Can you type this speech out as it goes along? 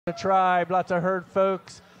The tribe, lots of herd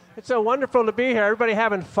folks. It's so wonderful to be here. Everybody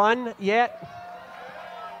having fun yet?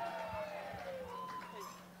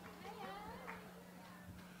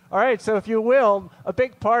 All right, so if you will, a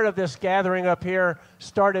big part of this gathering up here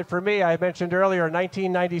started for me. I mentioned earlier,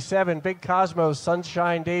 1997, Big Cosmos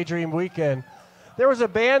Sunshine Daydream Weekend. There was a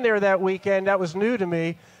band there that weekend that was new to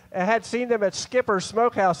me. I had seen them at Skipper's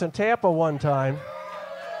Smokehouse in Tampa one time.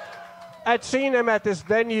 I'd seen them at this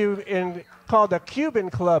venue called the Cuban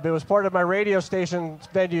Club. It was part of my radio station's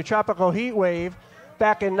venue, Tropical Heat Wave,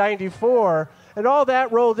 back in '94. And all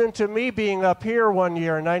that rolled into me being up here one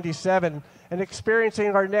year in '97 and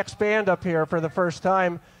experiencing our next band up here for the first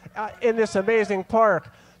time in this amazing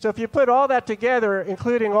park. So if you put all that together,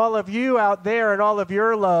 including all of you out there and all of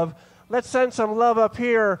your love, let's send some love up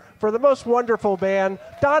here for the most wonderful band,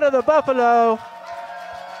 Donna The Buffalo.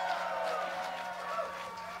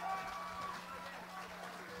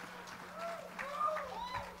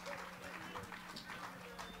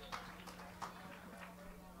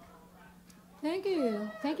 Thank you.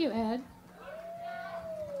 Thank you, Ed.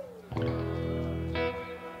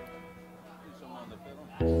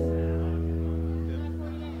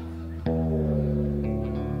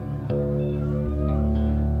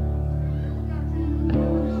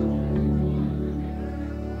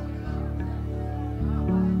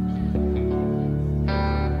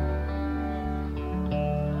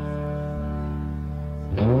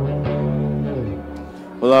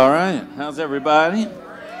 Well, all right. How's everybody?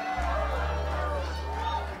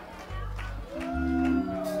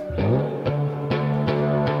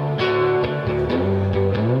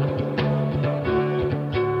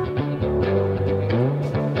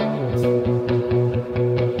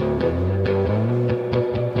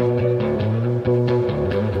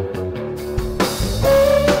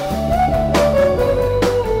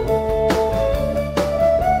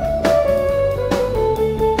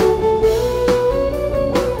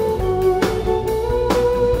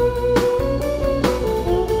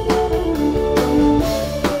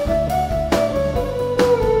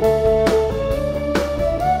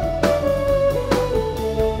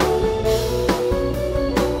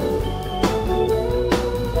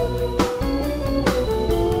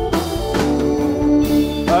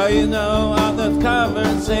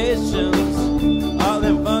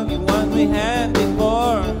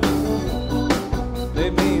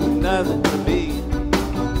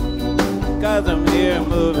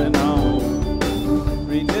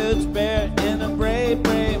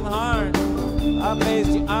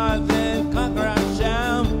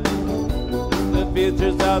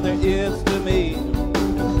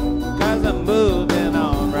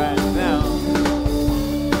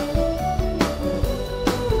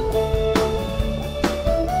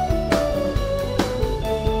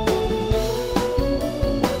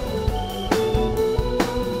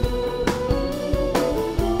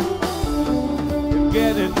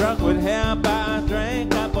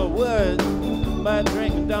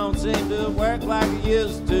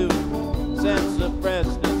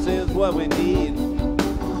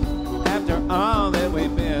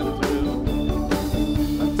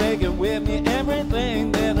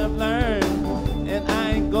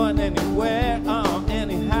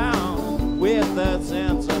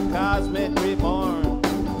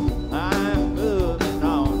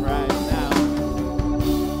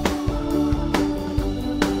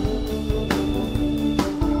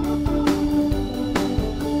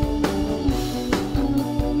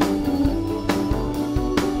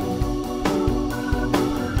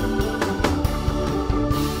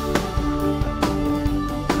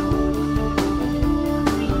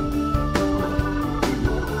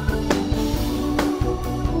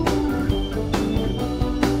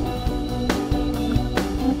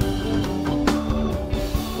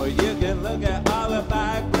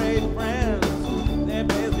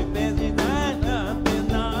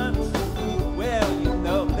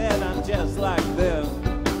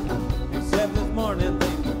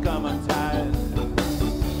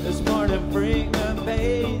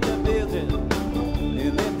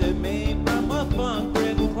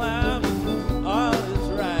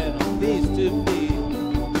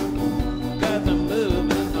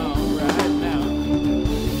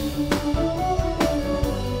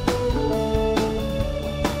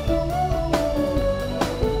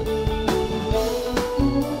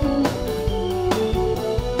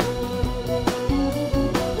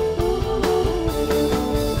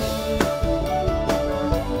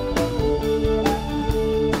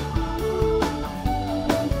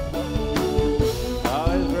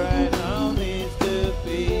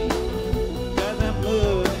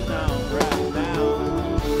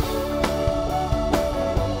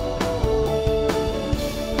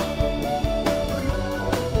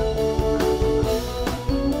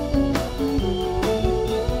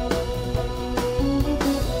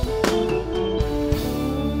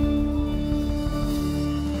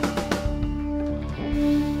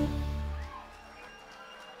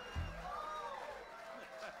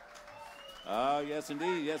 Oh, yes,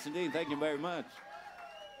 indeed. Yes, indeed. Thank you very much.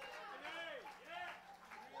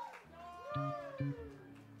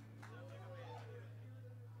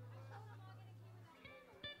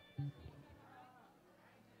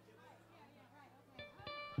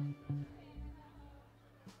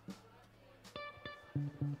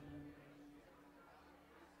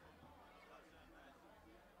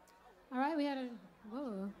 All right, we had a,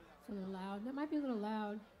 whoa, it's a little loud. That might be a little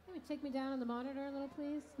loud. Maybe take me down on the monitor a little,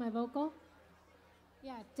 please, my vocal.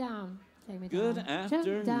 Yeah, down. Take me Good down.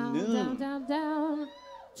 afternoon. Down, down, down.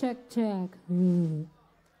 Check, check.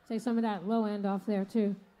 Take some of that low end off there,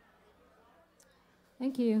 too.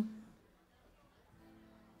 Thank you.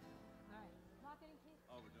 All right, Locket and Key.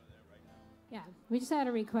 Oh, we're doing that right now. Yeah, we just had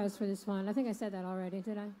a request for this one. I think I said that already,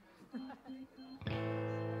 did I?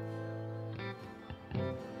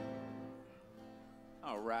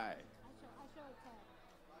 All right.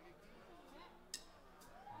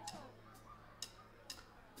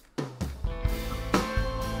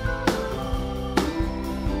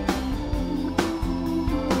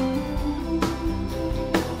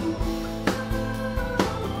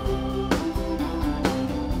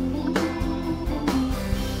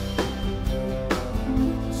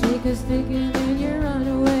 Take a stick and then you run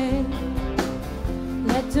away.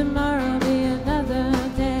 Let tomorrow be another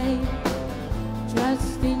day.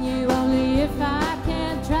 Trust in you only if I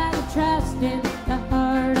can. Try to trust in the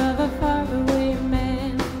heart of a faraway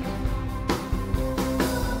man.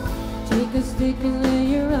 Take a stick and then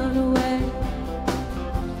you run away.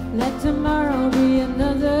 Let tomorrow be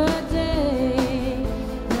another day.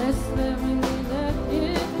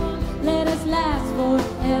 Let us last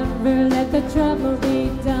forever. Let the trouble be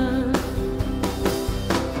done.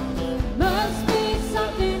 Must be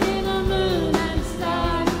something in the moon and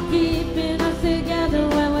stars keeping us together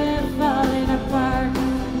when we're falling apart.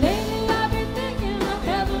 Lately I've been thinking of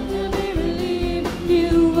heaven to be relieved.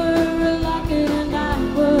 You were a locket and I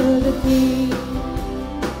was a key.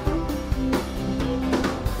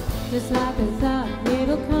 Just like a thought,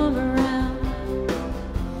 it'll come around.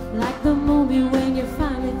 Like the moment when you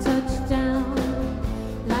finally touch down.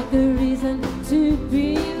 Like a reason to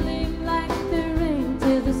believe, like the rain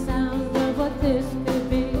to the sound of what this could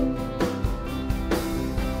be.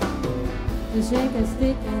 You shake a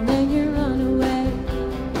stick and then you run away.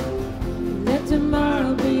 Let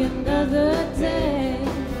tomorrow be another day.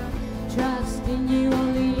 Trust in you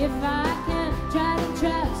only if I can. Try to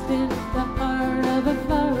trust in the heart of a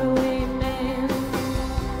faraway man.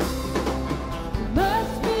 There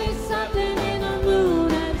must be something in the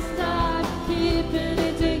moon and stars keeping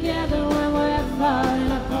it together when we're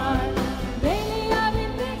falling apart. Lately I've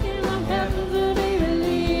been thinking of heaven to be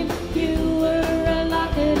relieved. You were a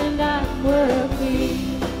locket and I were a key.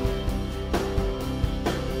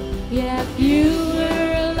 Yeah, you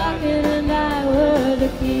were a locket and I were the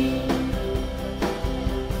key.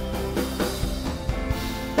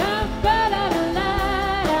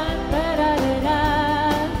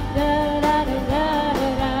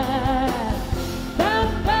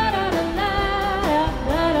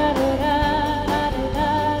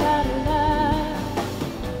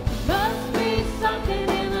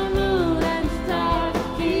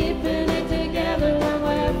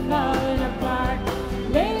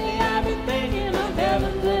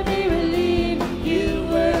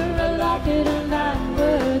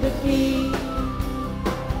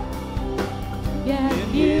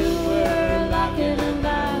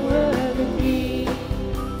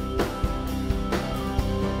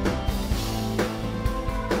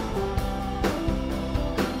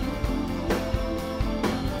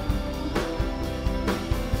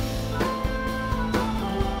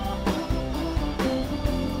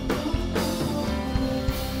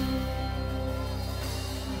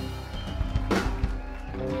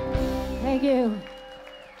 Thank you.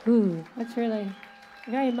 Ooh, that's really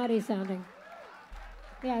very muddy sounding.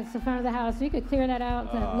 Yeah, it's the front of the house. You could clear that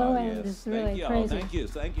out. That low end is really crazy. Thank you.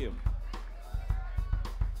 Thank you.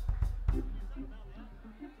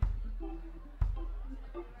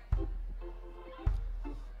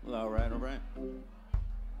 Well, all right, all right.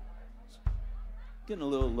 Getting a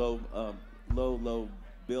little low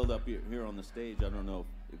build up here on the stage. I don't know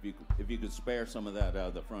if you could spare some of that out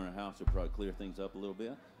of the front of the house, it'd probably clear things up a little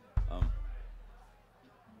bit.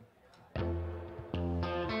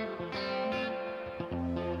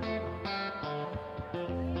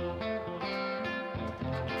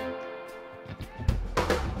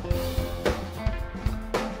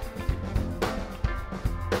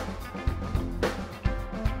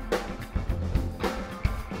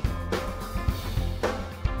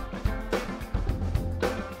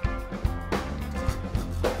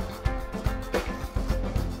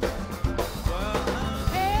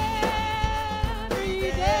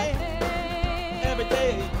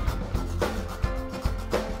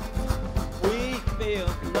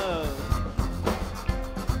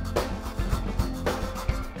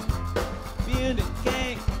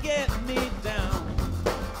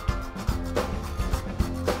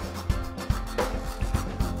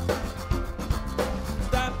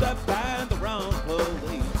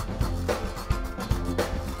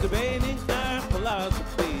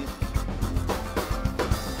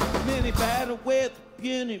 Any battle with a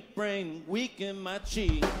puny brain, weaken my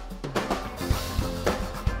cheek.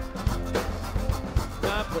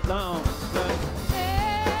 Not for long, but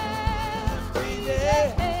every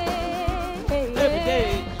day,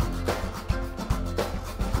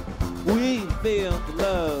 we feel the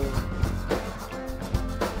love.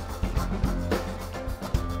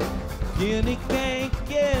 Puny can't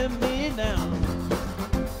get me down.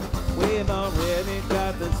 We've already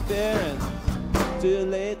got the spirit. Too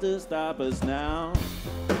late to stop us now.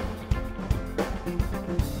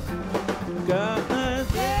 'Cause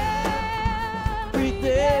every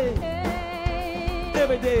day,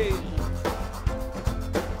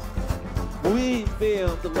 we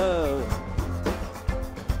feel the love.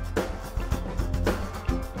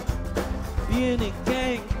 Puny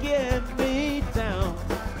can't get me down.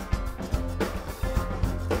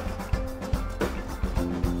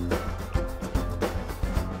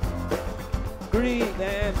 Greed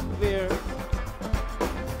and fear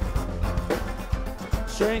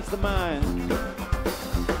shrinks the mind.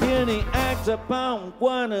 Puny acts upon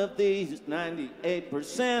one of these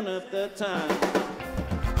 98% of the time.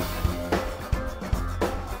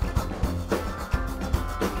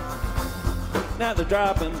 Now they're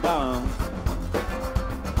dropping bombs.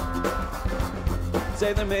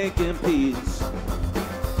 Say they're making peace.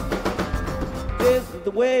 This is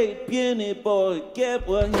the way puny boy get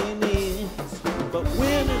what he needs. But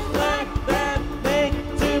winners like that make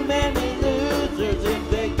too many losers. If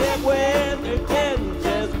they get where they're getting,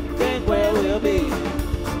 just think where we'll be.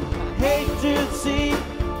 I hate to see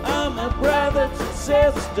all my brothers and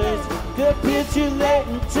sisters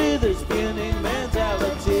capitulating to this puny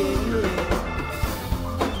mentality.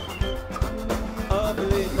 Oh,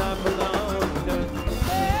 believe not belong.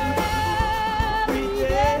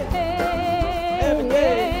 Every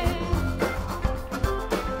day,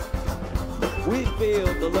 we feel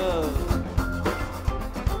the love.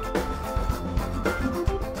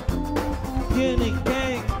 Puny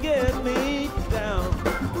can't get me down.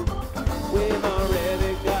 We've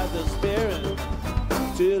already got the spirit.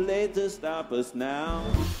 Too late to stop us now.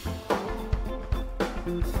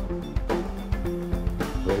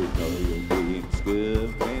 But you know your being's good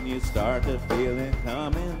when you start to feel it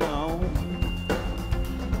coming on.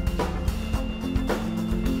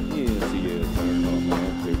 Yes, you turn on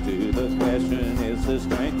answer to the question. It's the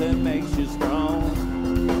strength that makes you strong.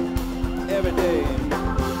 Every day.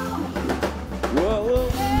 Whoa,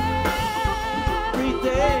 every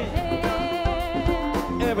day,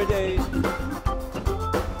 every day,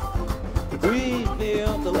 we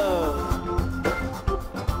feel the love.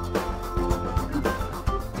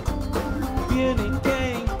 Puny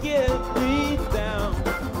can't get me down.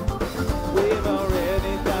 We've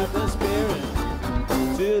already got the spirit.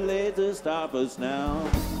 Too late to stop us now.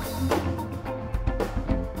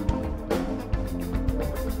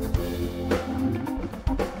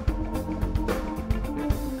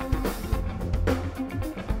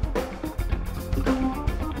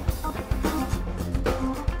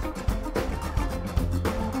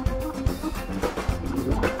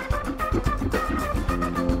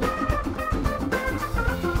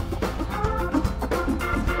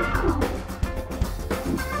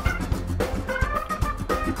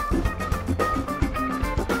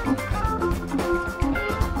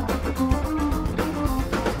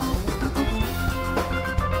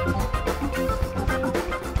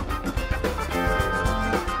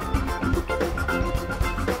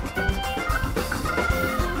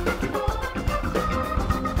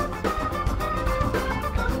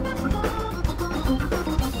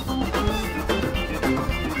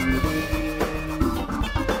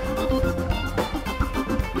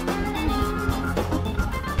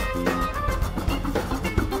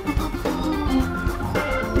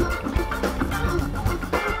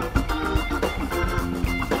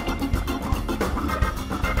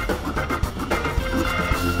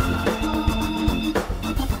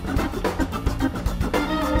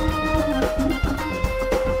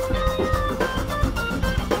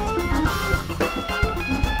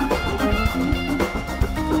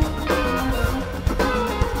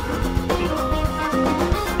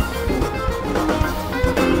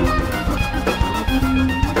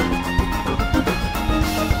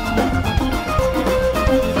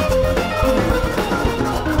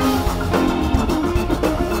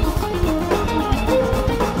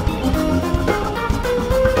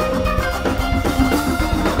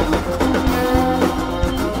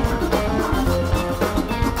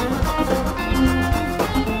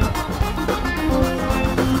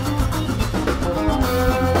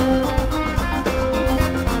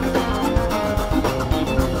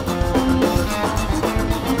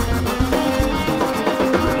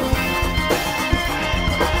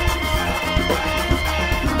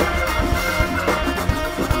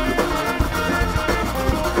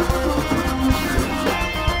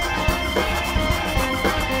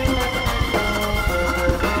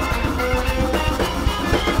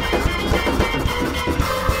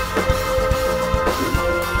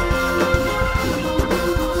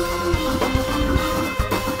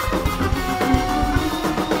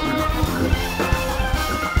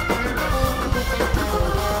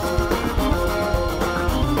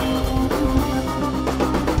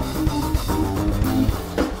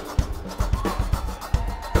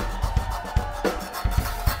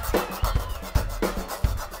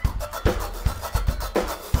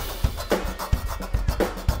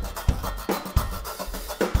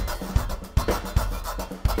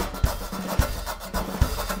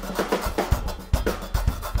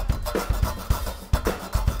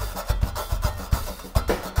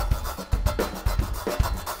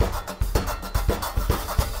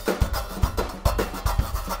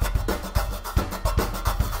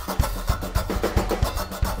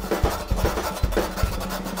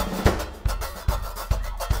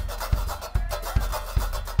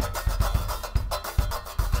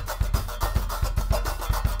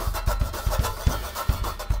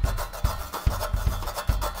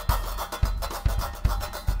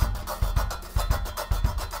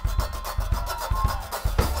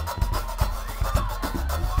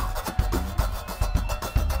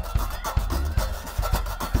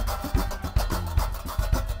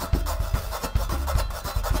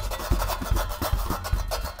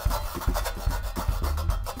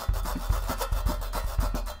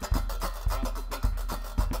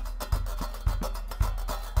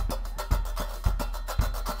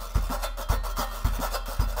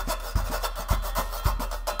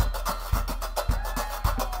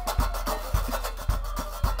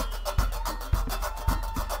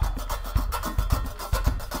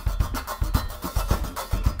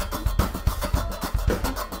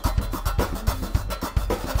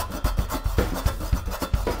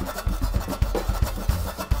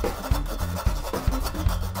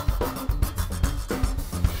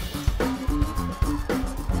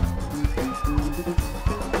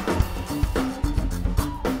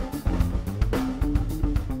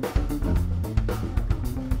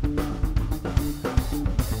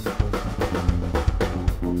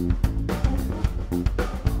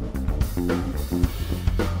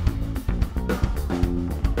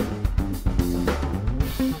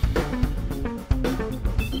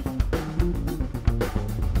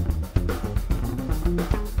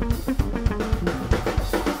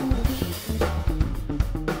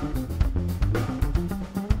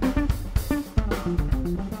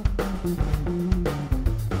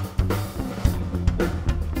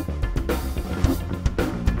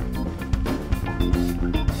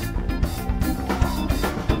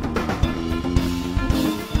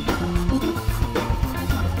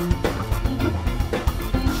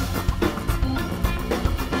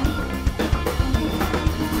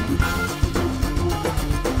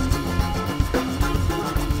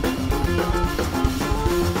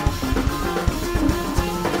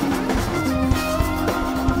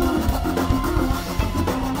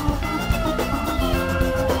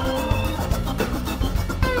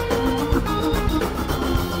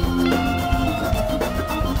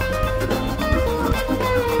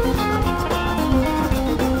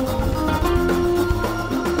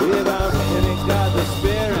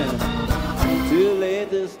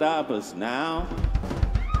 stop us now.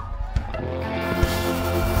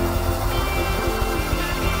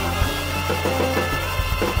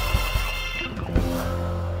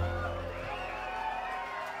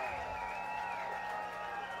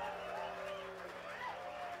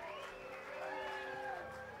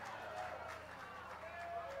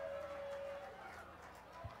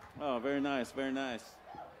 Oh, very nice, very nice.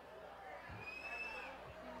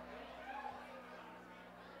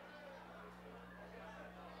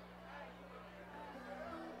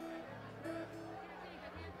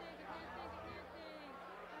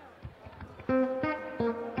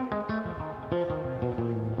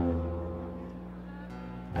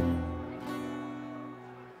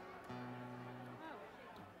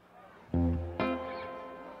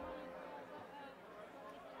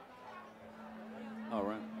 All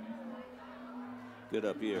right. Good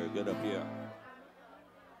up here, good up here.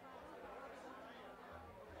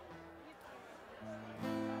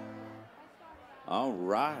 All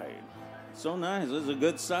right. So nice. This is a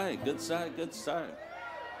good sight, good sight, good sight.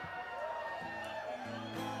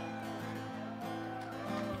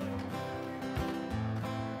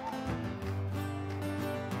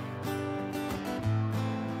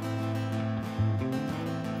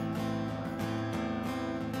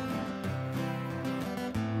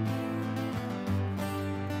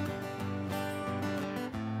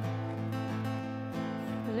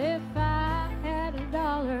 If I had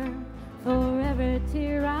 $1 for every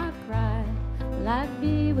tear I cry, well, I'd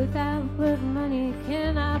be without what money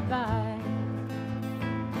can I buy.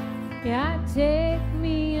 Yeah, I'd take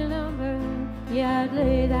me a number, yeah, I'd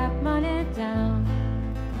lay that money down.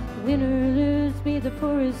 Win or lose, be the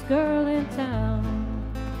poorest girl in town.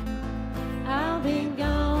 I'll be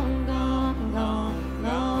gone, gone, gone,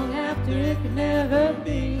 long after it could never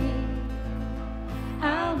be.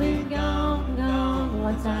 I'll be gone, gone,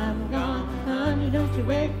 once I'm gone, honey, don't you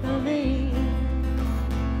wait for me.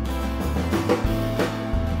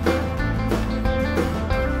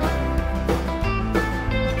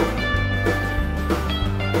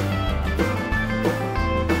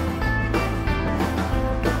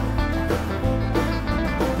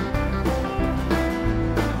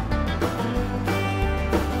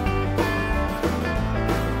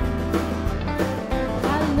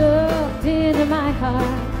 My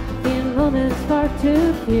heart in moments far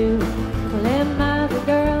too few. Well, am I the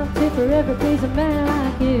girl to forever please a man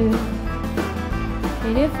like you?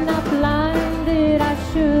 And if not blinded, I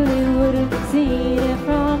surely would have seen it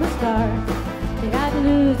from the start, that I'd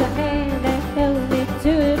lose a hand that held me to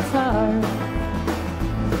its heart.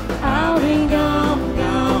 I'll be gone,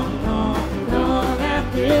 gone, gone, long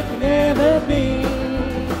after it can never be.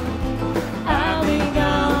 I'll be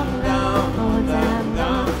gone, gone, once I'm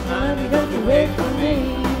gone, honey, don't you wait for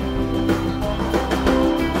me.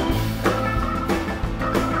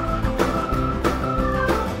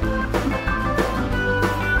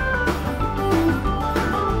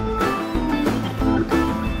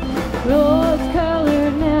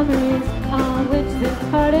 Rose-colored memories on which this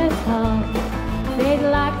heart is hung fade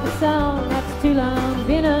like the song that's too long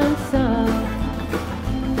been unsung.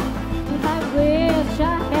 I wish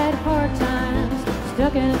I had hard times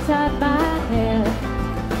stuck inside my head.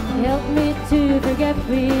 Help me to forget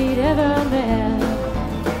we'd ever met.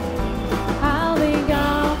 I'll be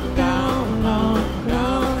gone, gone, long,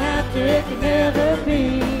 long after it can never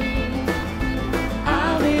be.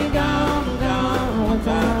 I'll be gone, gone, once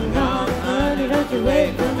I'm gone, honey, don't you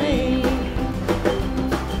wait for me.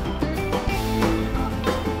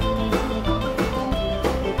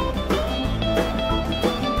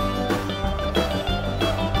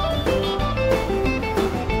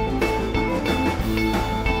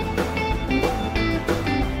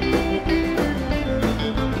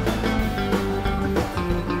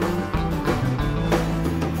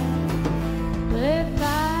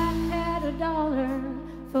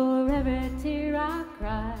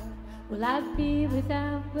 Well, I'd be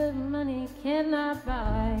without what money cannot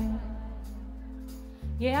buy.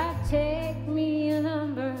 Yeah, I'd take me a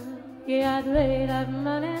number, yeah, I'd lay that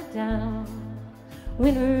money down.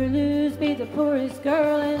 Win or lose, be the poorest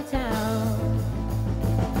girl in town.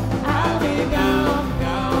 I'll be gone,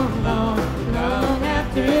 gone, long, long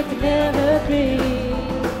after it can never be.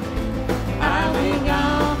 I'll be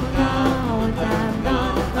gone, gone, once I'm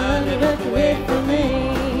gone, honey, don't you wait for me.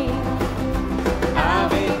 I'll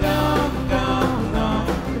be gone, gone,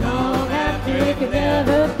 gone, long after it can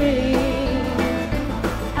never be.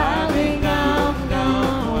 I'll be gone,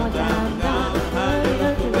 gone, once I'm gone, honey,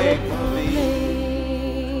 don't you wait for me.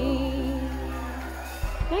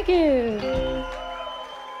 Thank you.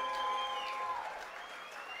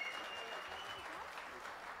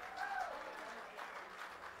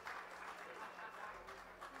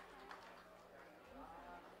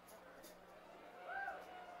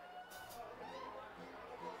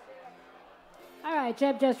 right,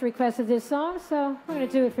 Jeb just requested this song, so we're going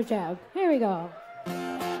to do it for Jeb. Here we go.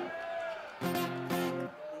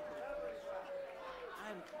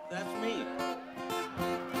 That's me.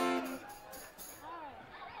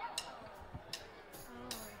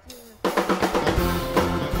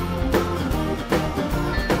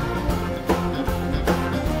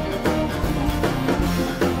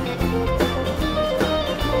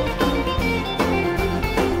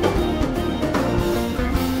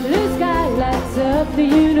 Blue sky lights up the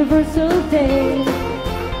universal day.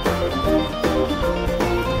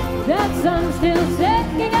 That sun's still set,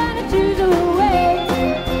 you gotta choose a way.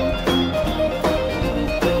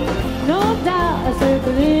 No doubt a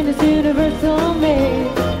circle in this universal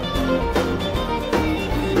maze.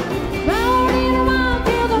 Round and around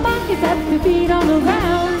till the monkeys have their feet on the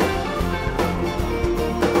ground.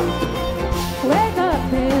 Wake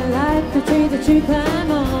up and light the tree that you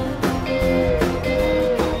climb on.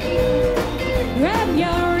 Grab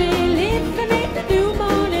your relief and meet the new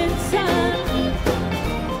morning sun.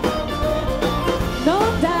 No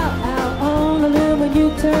doubt out on the limb when you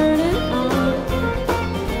turn it on.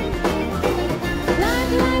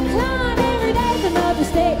 Climb, every day's another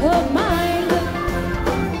state of mind.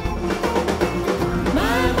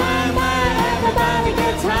 My, everybody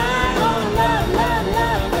gets high on love, love,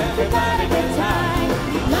 love, everybody gets high.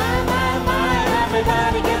 My,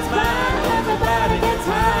 everybody gets high, everybody gets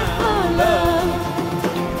high on love.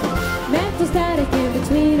 Mental static in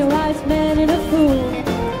between a wise man and a fool.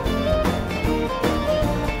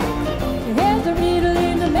 Here's a needle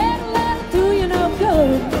in the middle, that'll do you no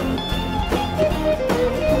good.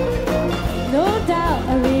 No doubt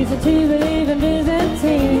a reason to believe in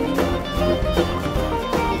Byzantine.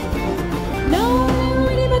 No one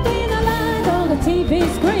reading between the lines on the TV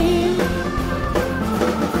screen.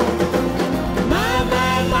 My,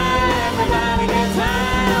 everybody gets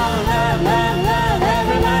high on love, love, love,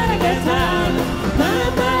 everybody gets high. My,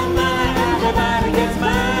 everybody gets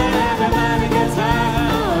high, everybody gets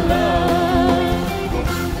high on love.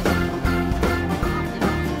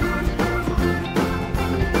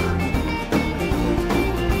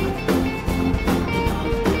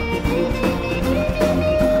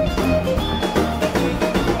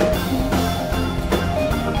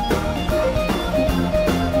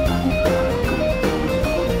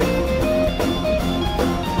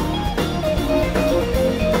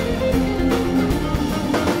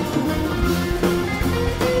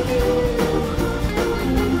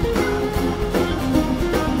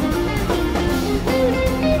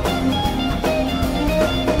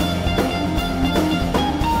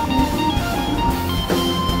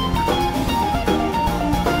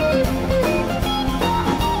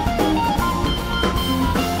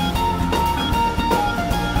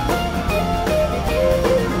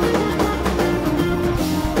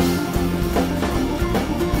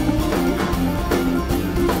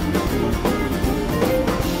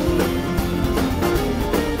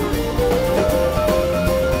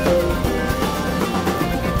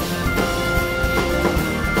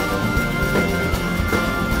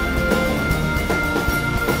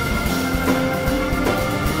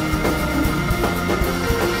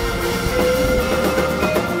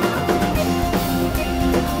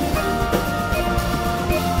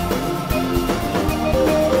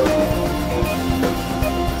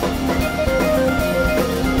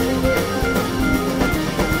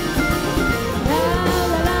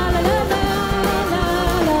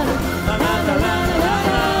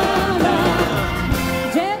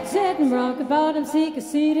 Bottom seek a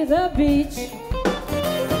seat at the beach.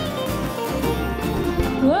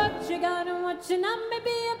 What you got and what you not may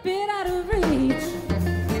be a bit out of reach.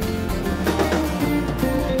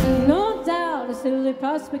 No doubt a silly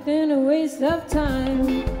prospect and a waste of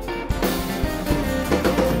time.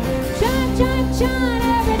 Shine, shine, shine,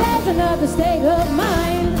 every day's another state of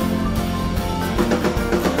mind.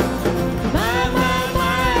 My,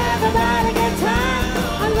 everybody gets high.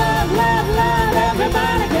 I love, love, love,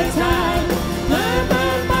 everybody gets high.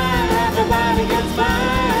 Everybody gets by,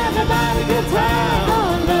 everybody gets high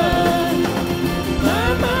on love.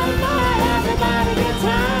 My, everybody gets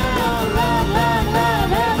high on love, love,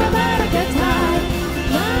 love, everybody gets high.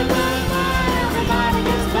 My, everybody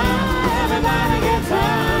gets by, everybody gets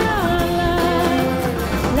high on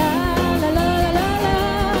love. La, la, la, la, la, la.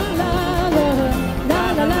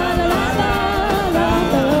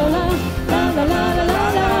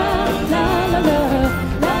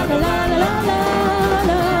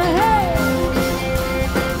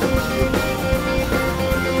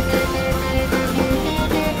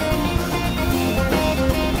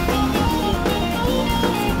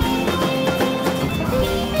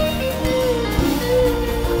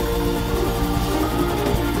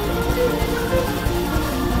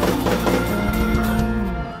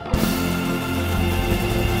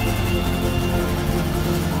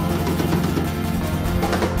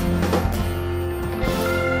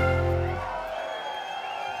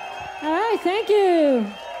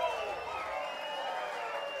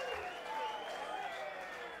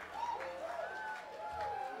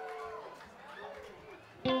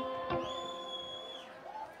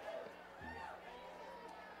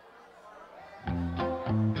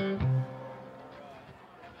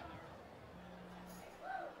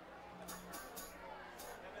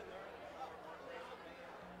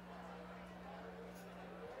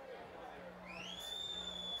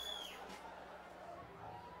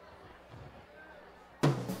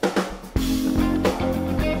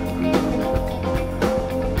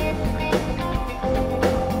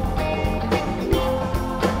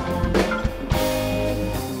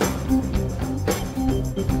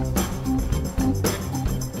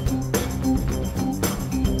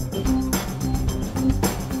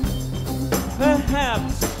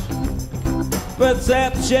 perhaps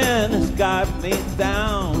perception has got me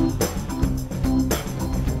down.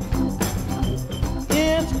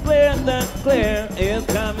 It's clear that clear is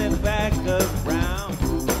coming back around.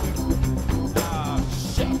 Oh,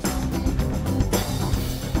 shit.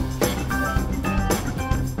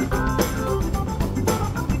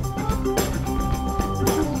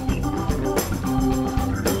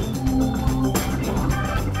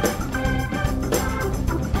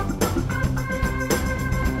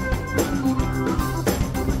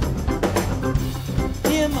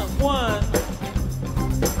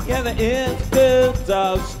 Yeah, there is good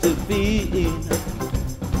dogs to feed.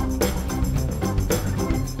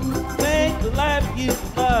 Make the life you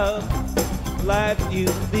love, life you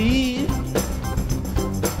lead.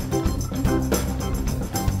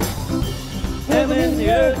 Heaven and the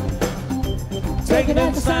earth, take it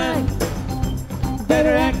as a sign.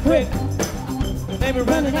 Better act quick, maybe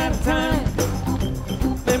running out of time.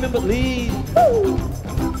 Maybe believe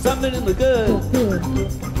something in the good.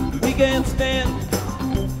 We can't stand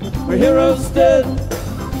where heroes stood,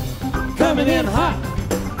 coming in hot,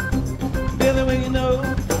 feeling when you know,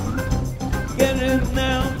 getting it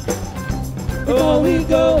now. Before we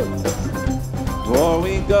go,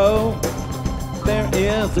 there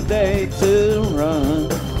is a day to run.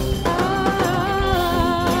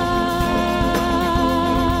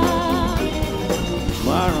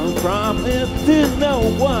 Tomorrow promised to no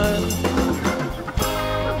one.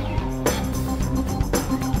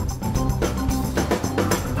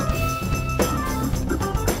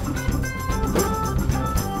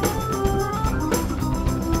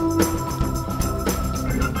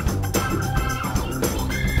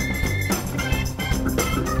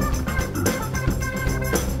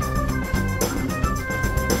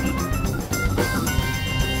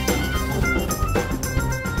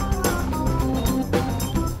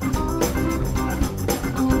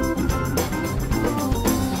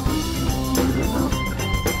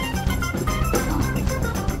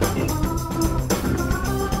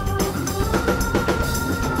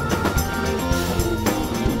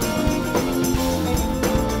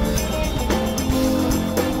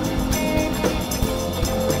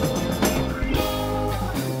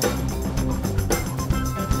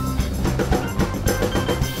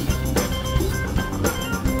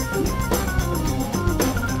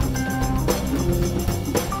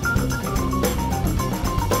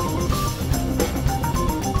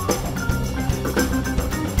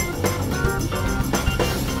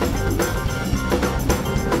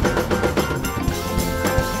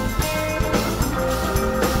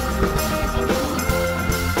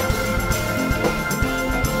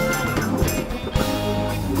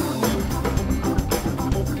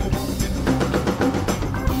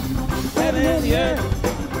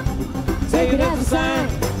 Take it as a sign.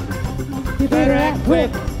 You better act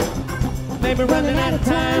quick. Maybe running out of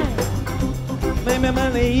time. Maybe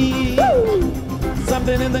money.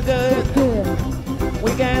 Something in the good.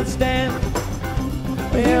 We can't stand.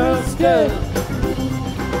 We're good.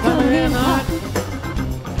 Coming in hot.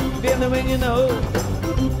 Feeling when you know.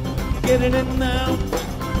 Getting it now.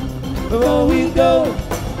 Before we go.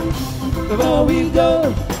 Before we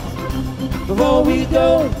go. Before we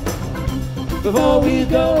go. Before we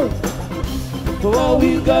go. Before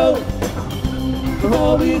we go,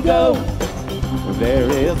 before we go, there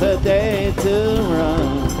is a day to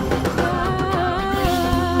run.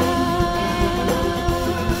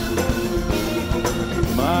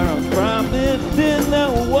 Tomorrow's promised to no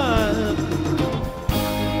one.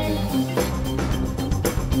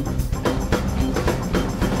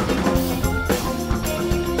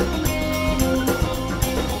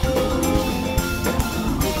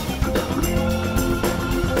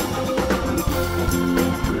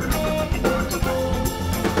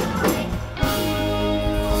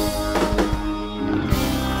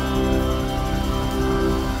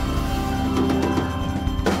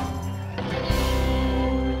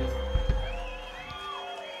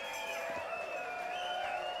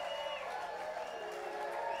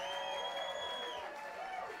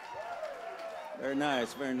 Very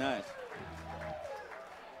nice, very nice.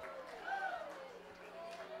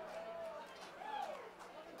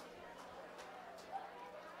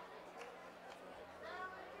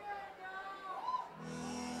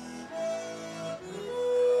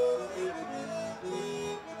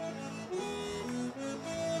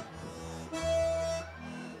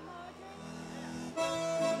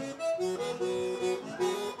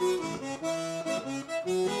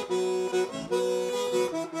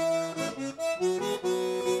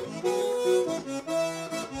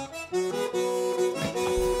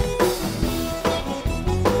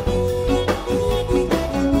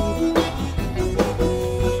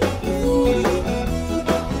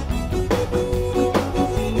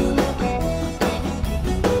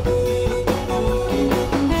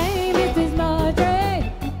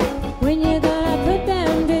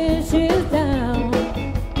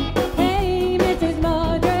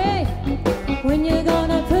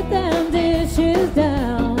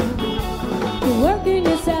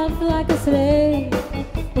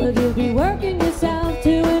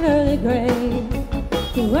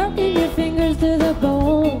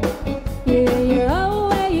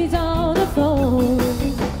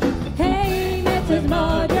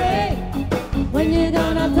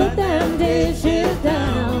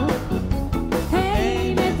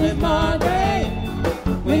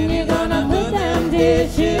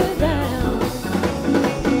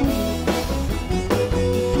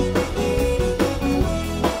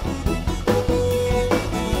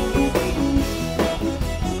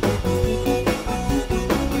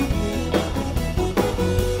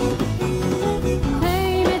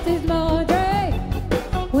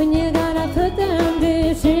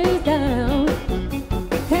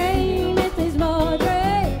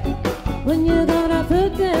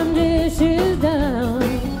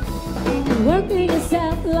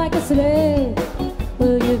 like a slave?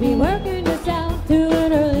 Will you be working yourself to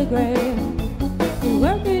an early grave? You're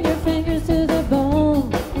working your fingers to the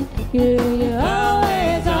bone. You're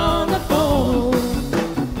always on the phone.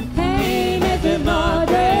 Hey, Mrs.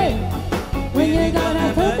 Maudry, when you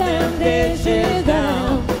gonna put them dishes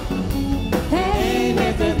down? Hey,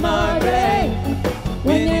 Mrs. Maudry,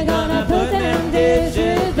 when you gonna put them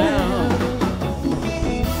dishes down?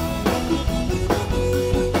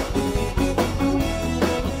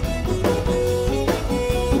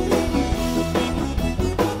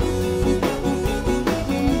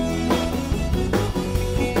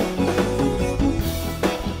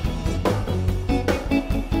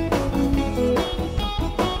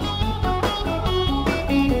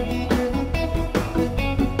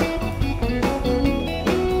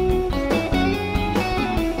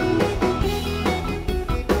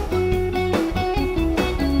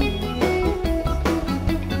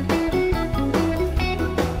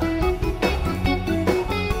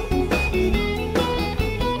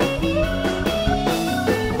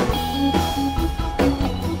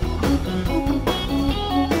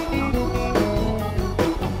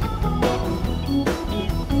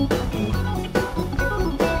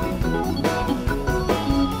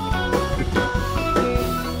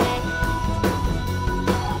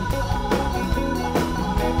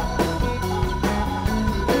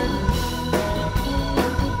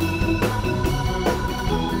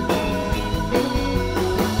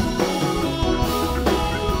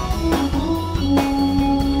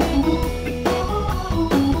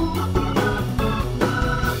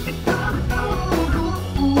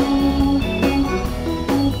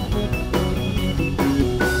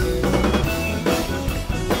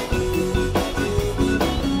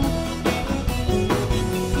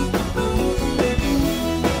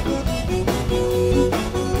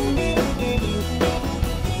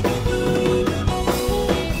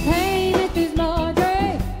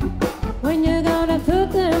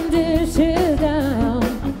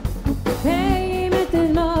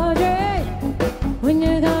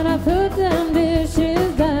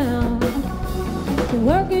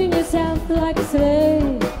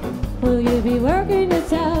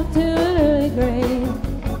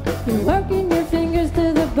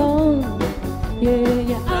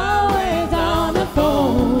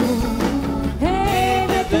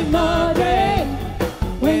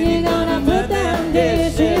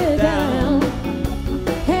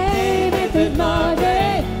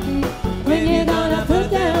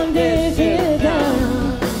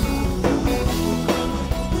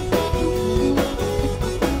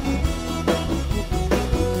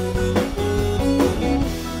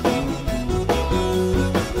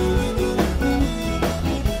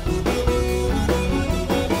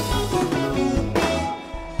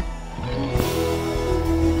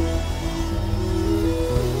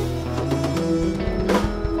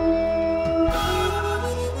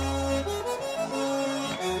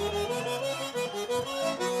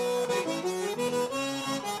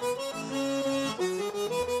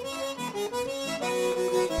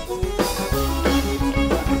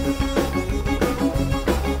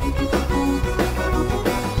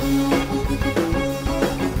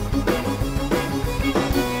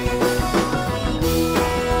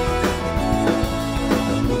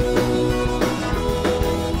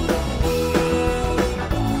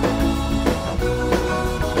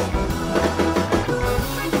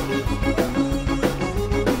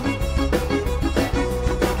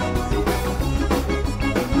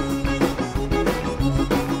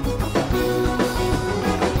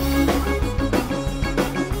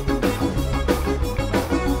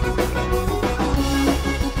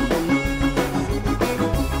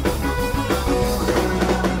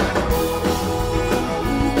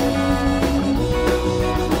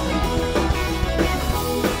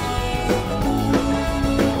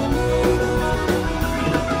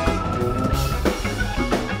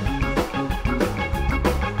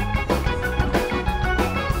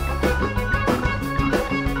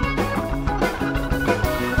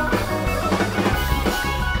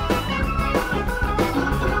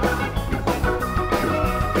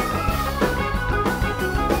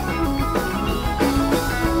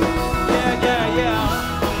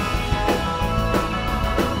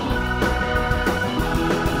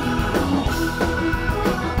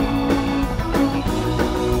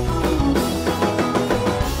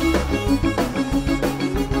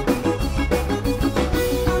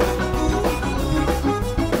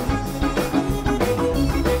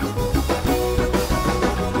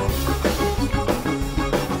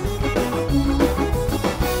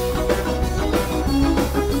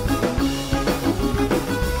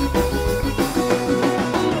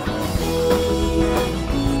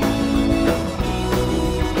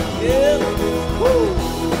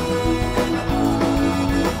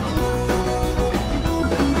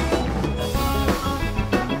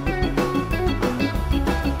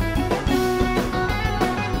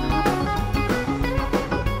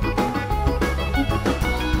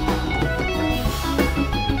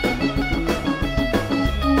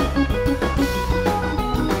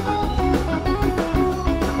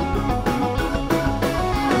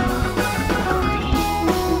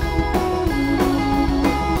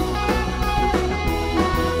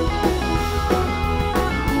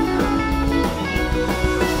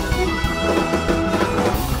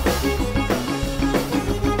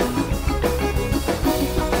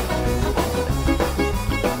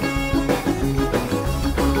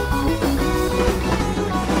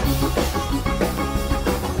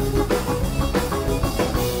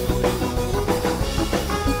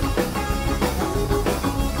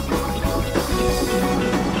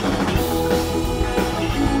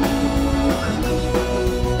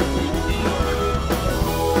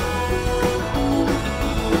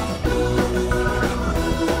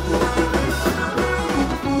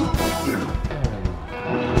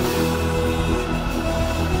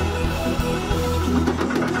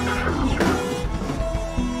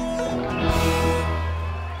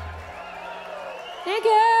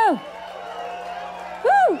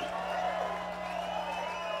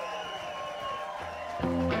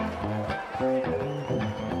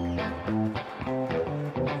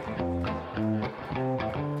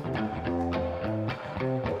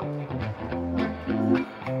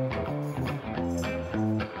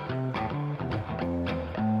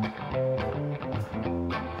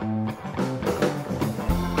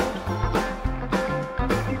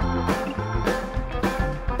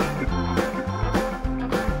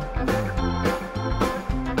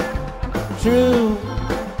 true.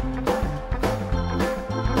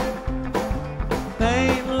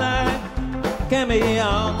 Pain like can be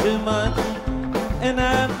all too much, and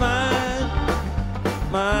I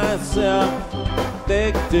find myself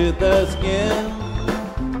thick to the skin.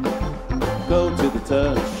 Go to the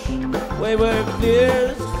touch, wayward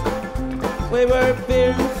fears, wayward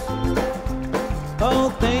fears.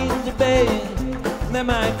 Hold things at bay that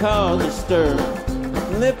might cause a stir.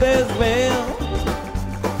 Lift this veil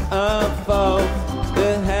of fog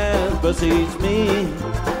that has besieged me.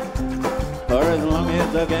 For as long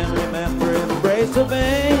as I can remember, embrace the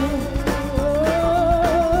pain.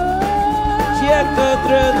 She echoed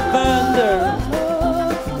through the thunder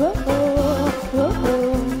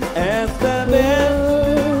as the bed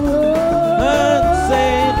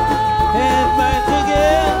unsafe and fight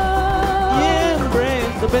again.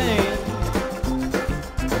 Embrace the pain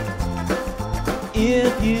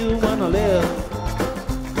if you wanna live.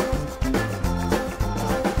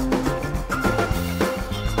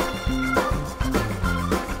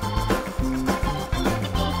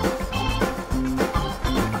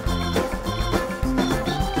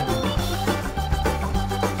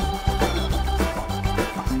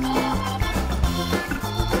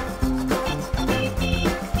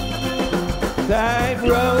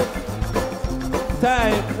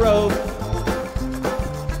 Tightrope.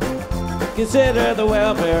 Consider the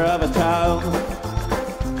welfare of a child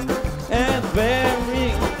and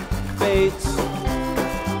varying fates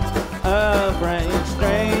of range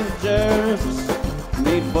strangers.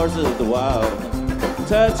 Deep forces of the wild.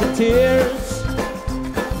 Touch of tears,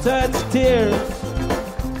 touch of tears.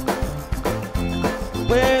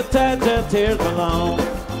 Where touch of tears belong.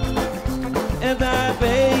 And I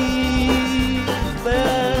face the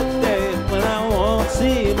day when I won't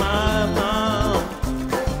see my mom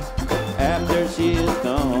after she is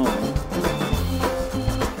gone.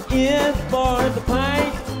 In for the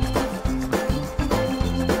pint,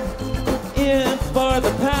 in for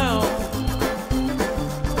the pound.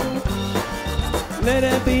 Let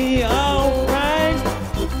it be alright.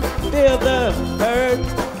 Feel the hurt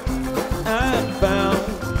I found.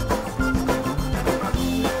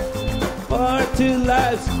 For to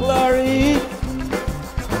life's glory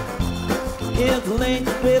is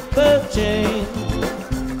linked with the chain.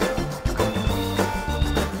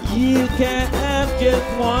 You can't have just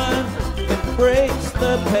one, embrace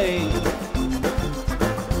the pain.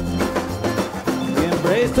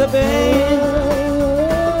 Embrace the pain.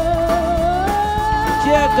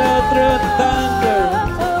 Shadow through the thunder.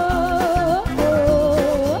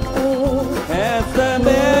 As the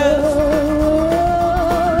best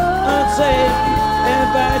unsafe and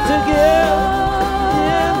fight to give.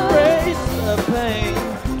 Embrace the pain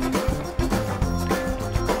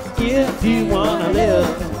if you wanna live.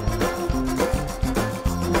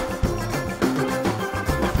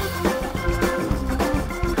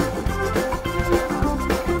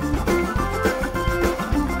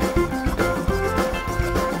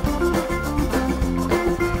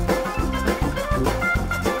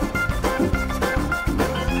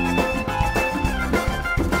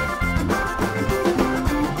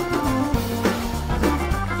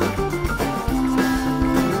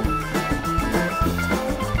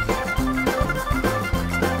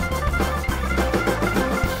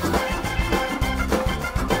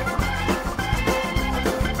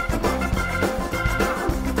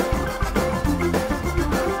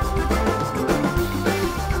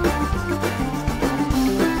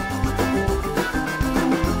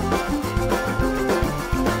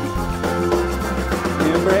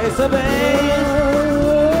 Embrace the pain.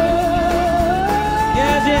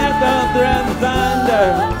 Yes, you have gone through the thunder.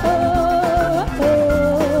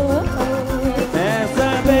 As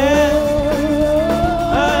the bed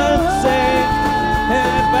unsafe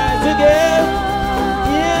and fight to give.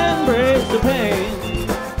 Embrace the pain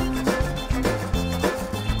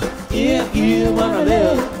if you wanna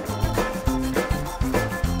live.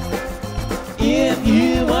 If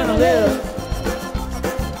you wanna live.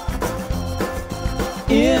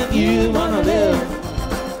 If you wanna live,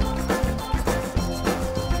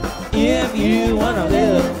 if you wanna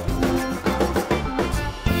live.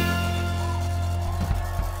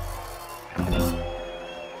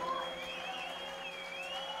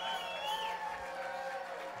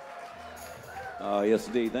 Oh, yes,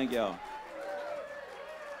 indeed. Thank y'all.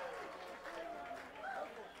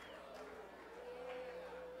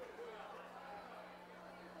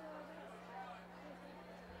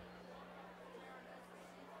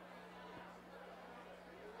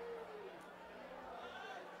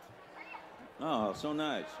 Oh, so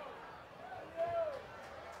nice.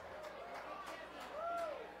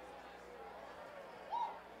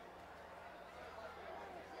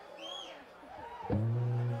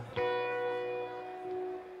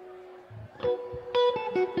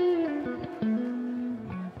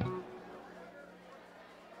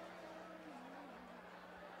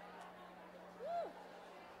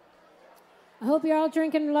 I hope you're all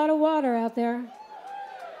drinking a lot of water out there.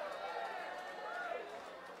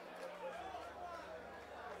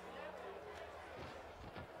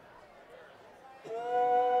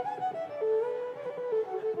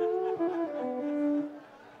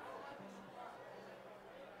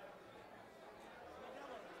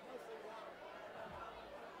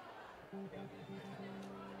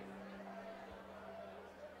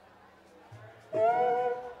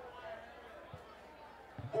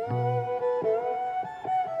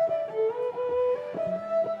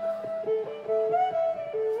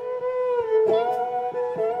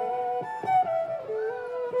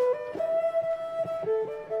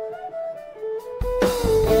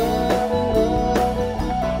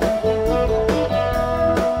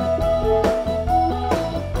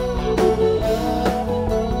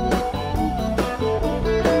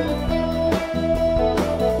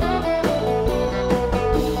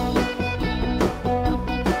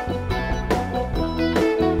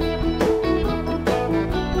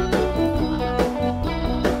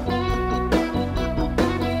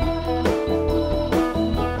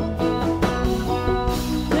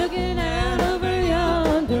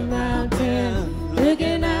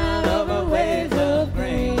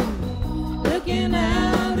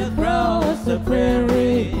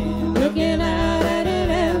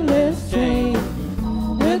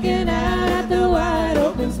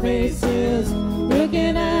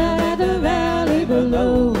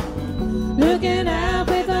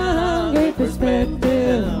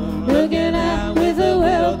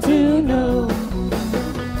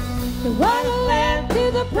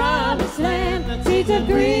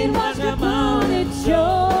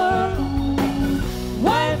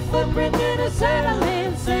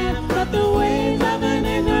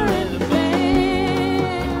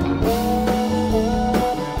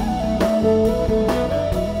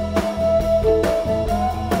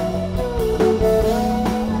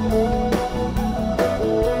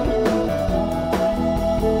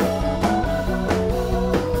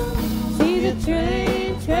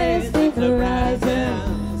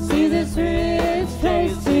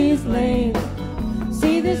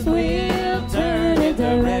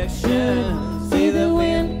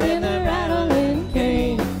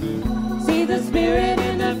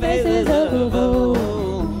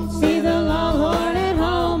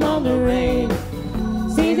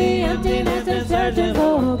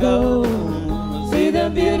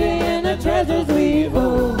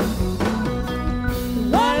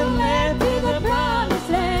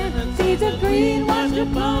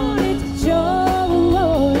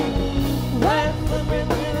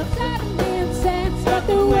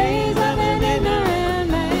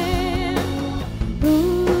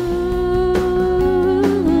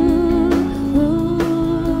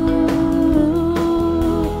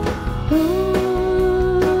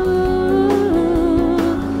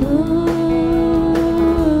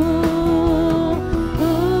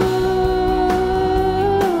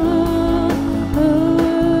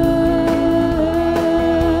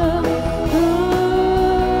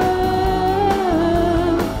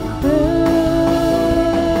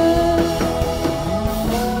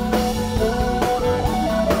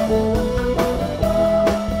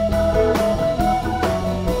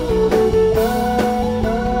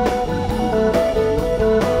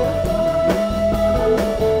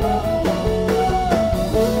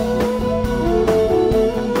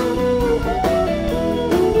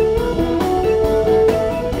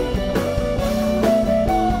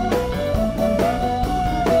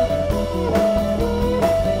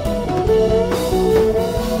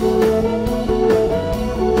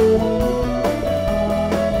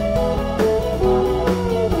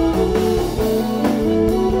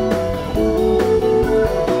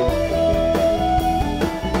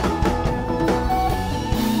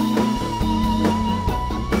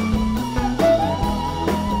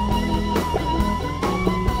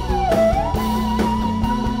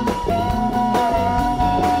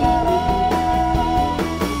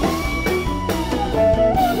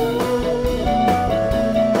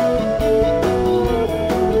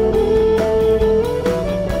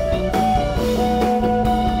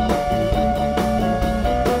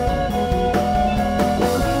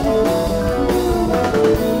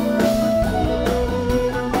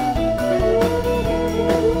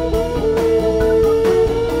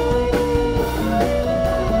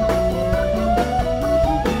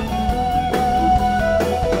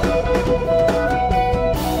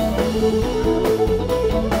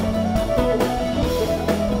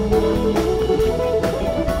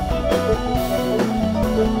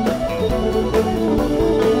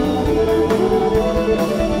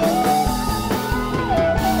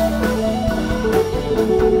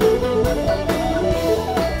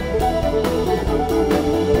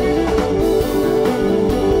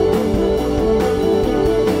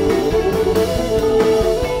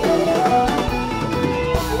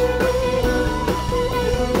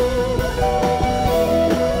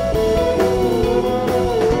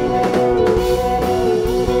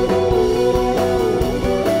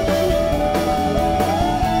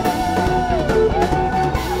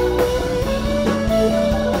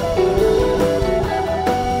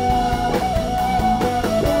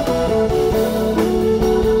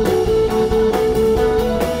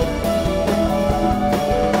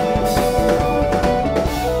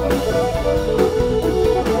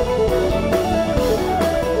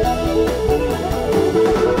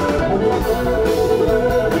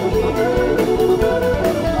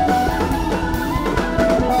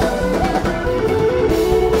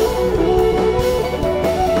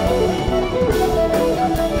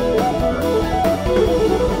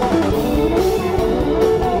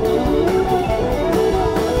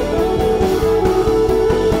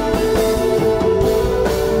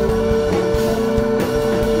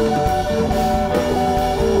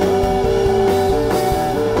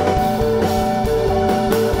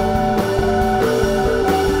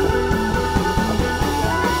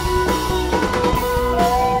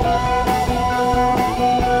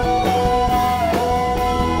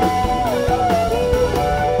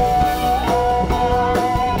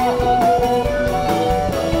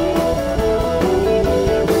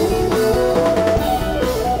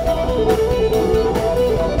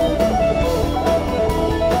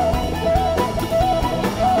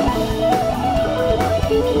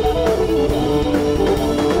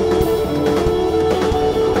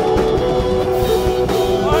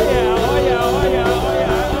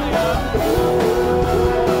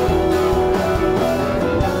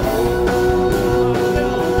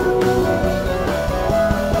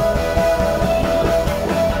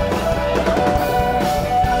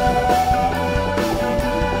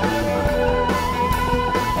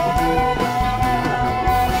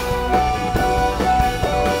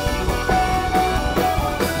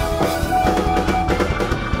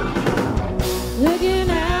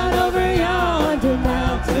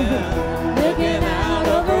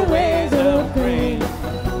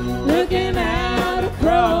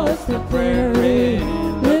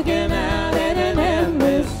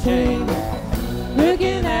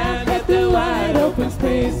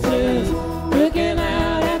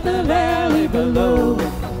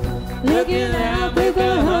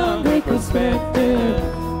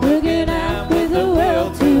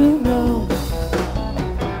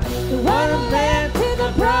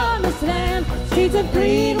 a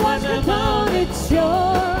green washed upon its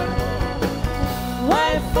shore.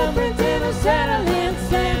 White footprints in the settling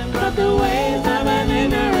sand, but the ways of an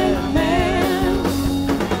ignorant man.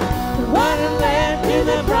 The water led to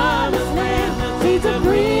the promised land, seeds of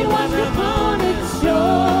green washed upon its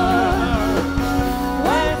shore.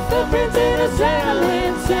 White footprints in the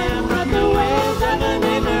settling sand, but the ways of an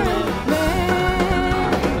ignorant man.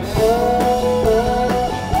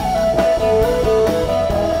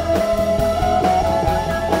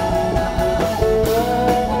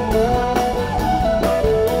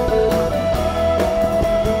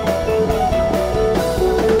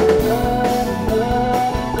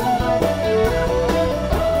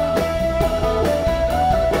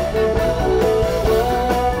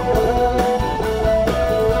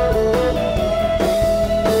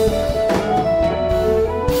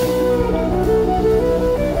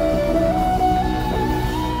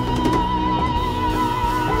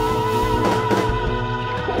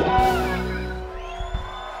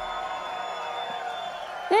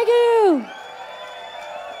 Thank you.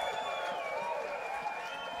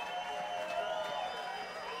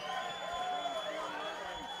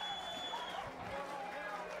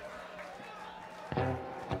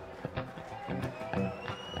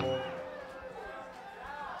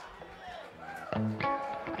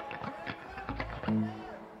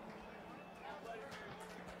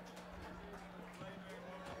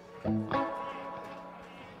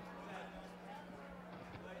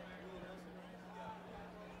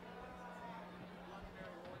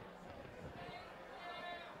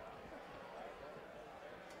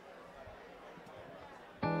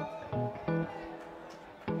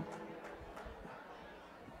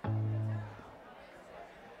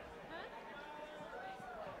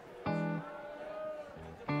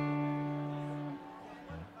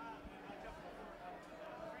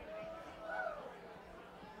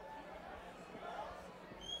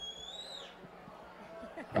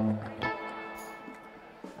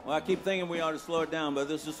 Well, I keep thinking we ought to slow it down, but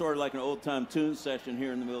this is sort of like an old-time tune session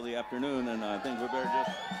here in the middle of the afternoon, and I think we better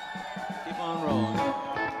just keep on rolling.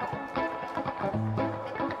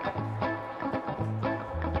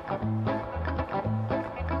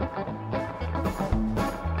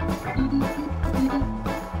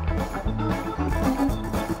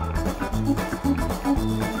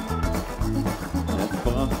 That's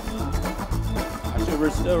fun. I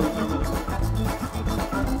should still remember this.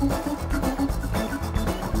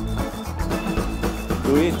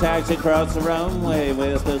 We taxi across the runway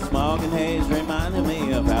with the smog and haze reminding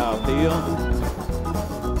me of how I feel.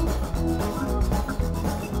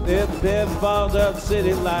 The pitfalls of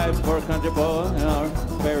city life for a country boy are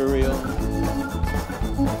very real.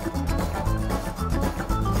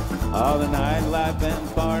 All the nightlife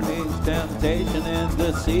and parties, temptation and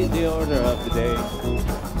deceit, the order of the day.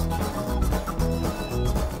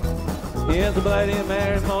 It's a bloody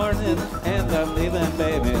Mary morning, and I'm leaving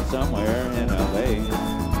baby somewhere in L.A.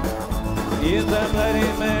 It's a bloody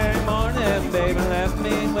Mary morning, baby left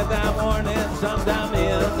me without warning sometime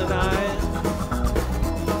in the night.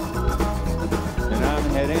 And I'm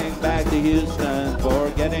heading back to Houston,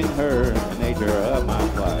 forgetting her, the nature of my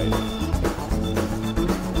flight.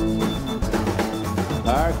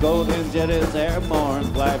 Our golden jet is airborne,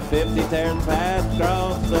 flight 50 tears past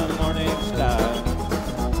across the morning sky.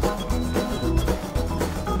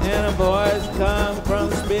 And a voice come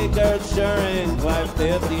from speakers shuring, flight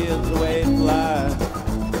 50 is the way to fly.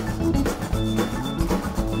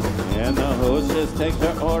 And the hostess takes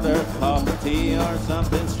her order, coffee, tea, or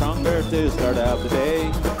something stronger to start out the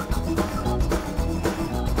day.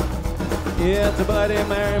 It's a bloody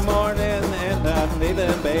Mary morning, and I'm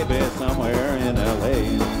leaving baby somewhere in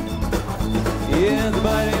L.A. It's a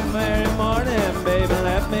bloody Mary morning, baby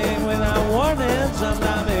left me without warning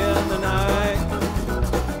sometime in the night.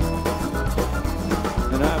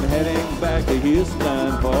 And I'm heading back to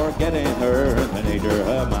Houston, forgetting her, the nature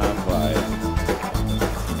of my flight.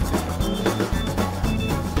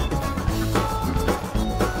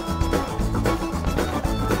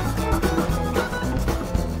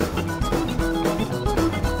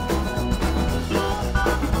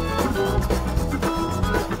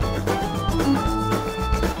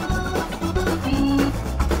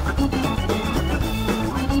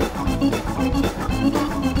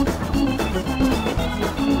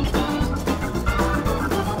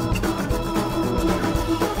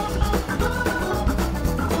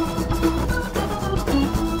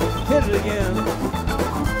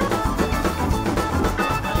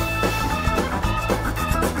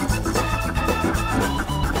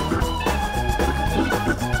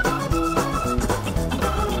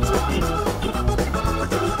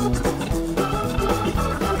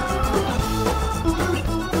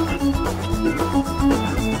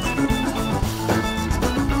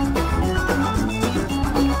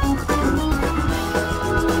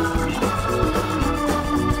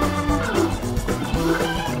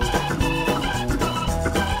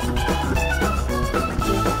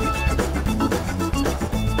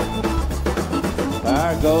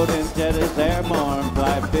 floating jet is airborne.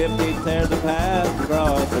 Flight 50 tears the path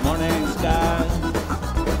across the morning sky.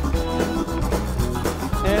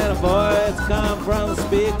 And a voice comes from the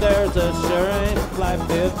speakers assuring Flight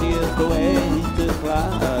 50 is the way to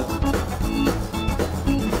fly.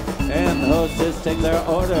 And the hostess take their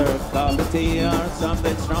order, coffee, tea, or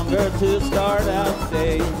something stronger to start out the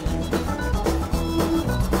day.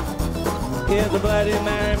 It's a Bloody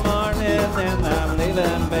Mary morning and I'm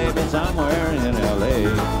leaving, baby, somewhere in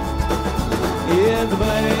L.A. It's a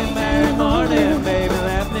Bloody Mary morning, baby,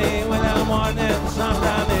 left me without warning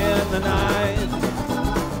sometime in the night.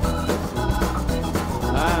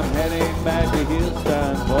 I'm heading back to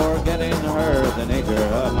Houston, forgetting her, the nature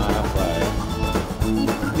of my flight.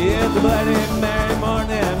 It's a Bloody Mary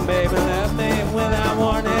morning, baby, left me without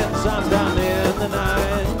warning sometime in the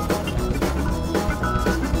night.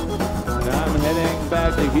 I'm heading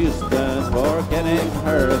back to Houston, forgetting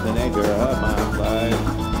her, the nature of my flight.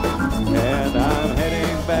 And I'm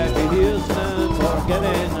heading back to Houston,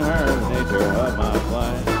 forgetting her, the nature of my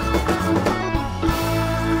flight.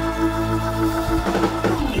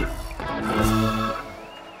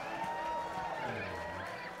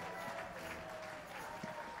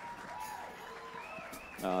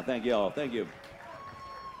 Thank you all. Thank you.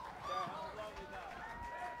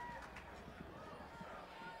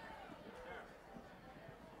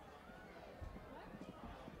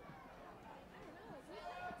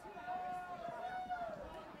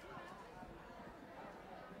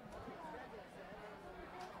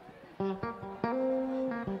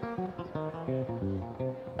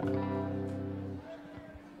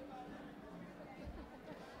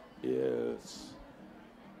 Yes.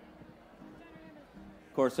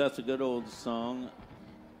 Of course, that's a good old song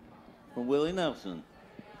from Willie Nelson.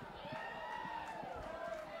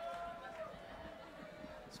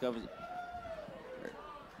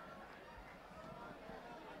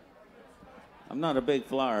 I'm not a big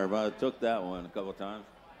flyer, but I took that one a couple times.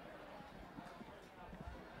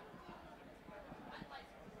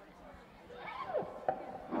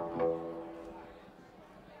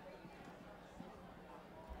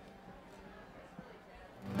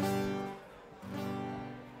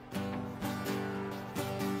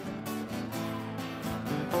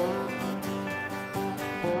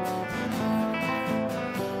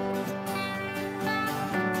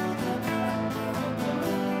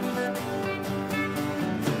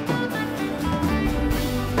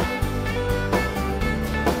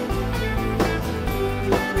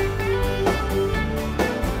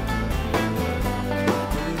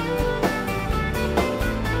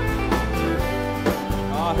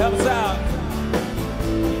 Help us out.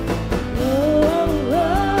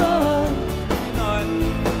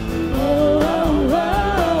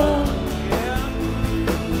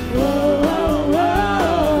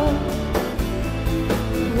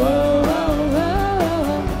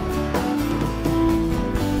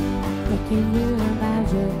 Can you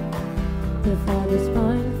imagine the farthest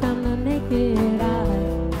point from the naked eye?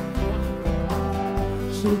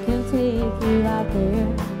 She can take you out there.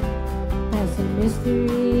 That's a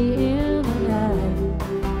mystery in the night.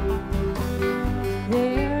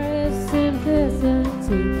 There is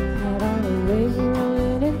simplicity out on the waves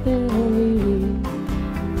rolling in Philly.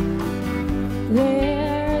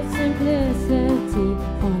 There is simplicity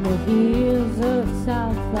on the heels of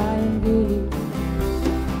South Flying Gate.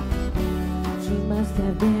 She must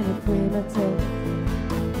have been a primitive.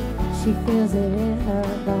 She feels it in her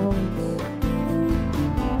bones.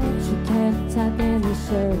 She can't tuck in the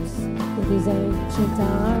shirts with these ancient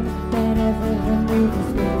arms that ever move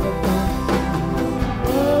is wonderful.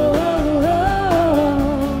 Whoa, whoa, whoa.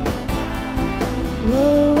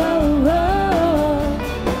 Whoa, whoa, whoa.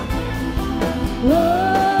 Whoa,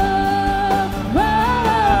 whoa.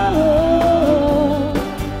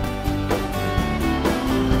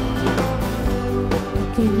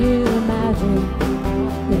 Can you imagine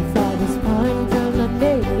the farthest point from the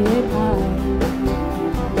naked eye?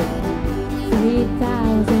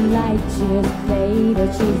 3,000 light years later,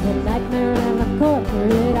 she's a nightmare and a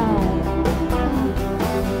corporate eye.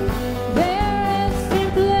 There is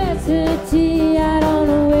simplicity out on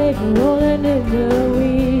the wave, rolling in the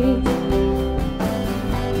weeds.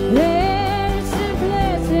 There is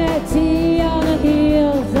simplicity on the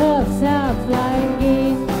heels of South Flying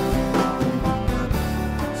Geese.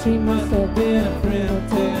 She must have been a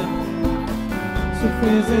primitive. She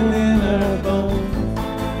feels it in her bones.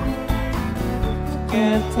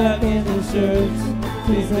 Can't tuck in the shirts,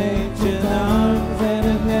 these ancient arms that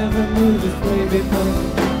have never moved this way before.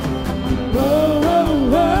 Whoa, whoa,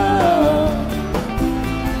 whoa.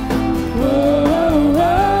 Whoa, whoa,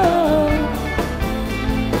 whoa.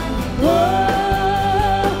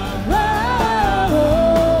 Whoa,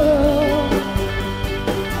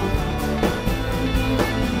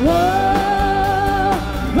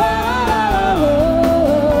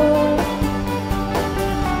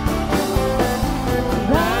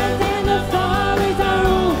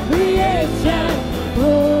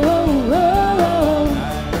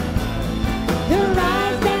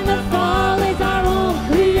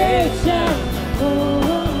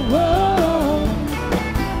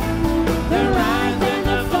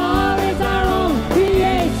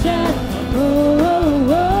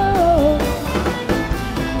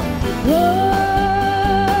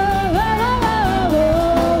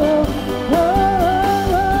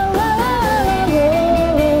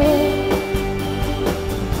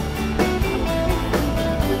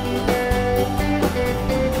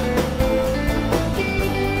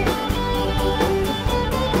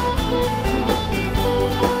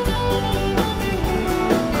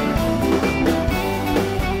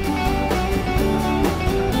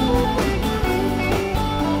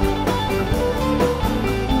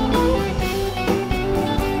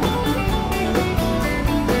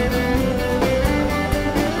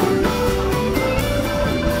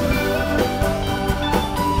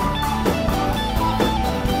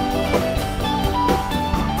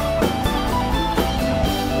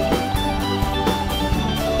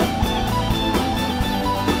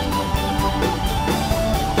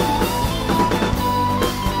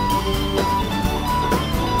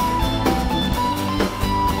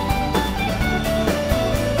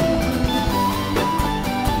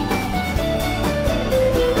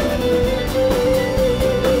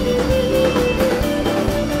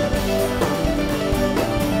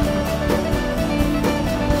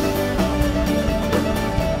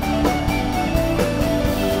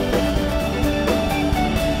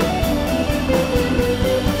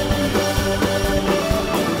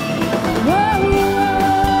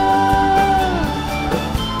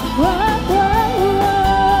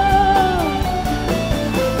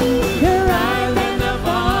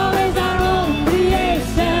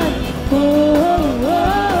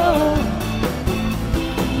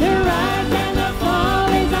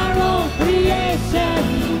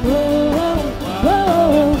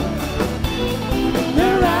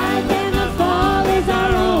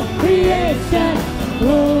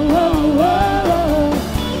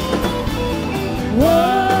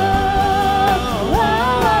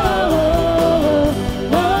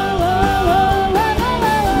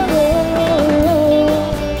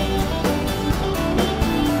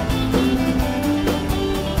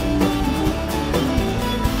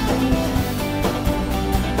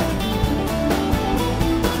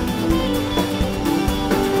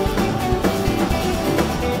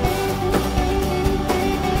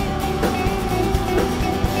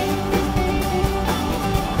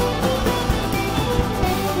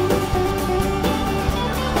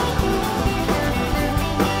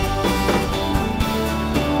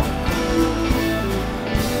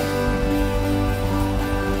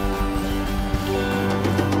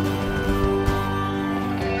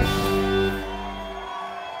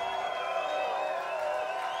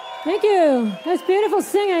 you. That's beautiful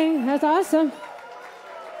singing. That's awesome.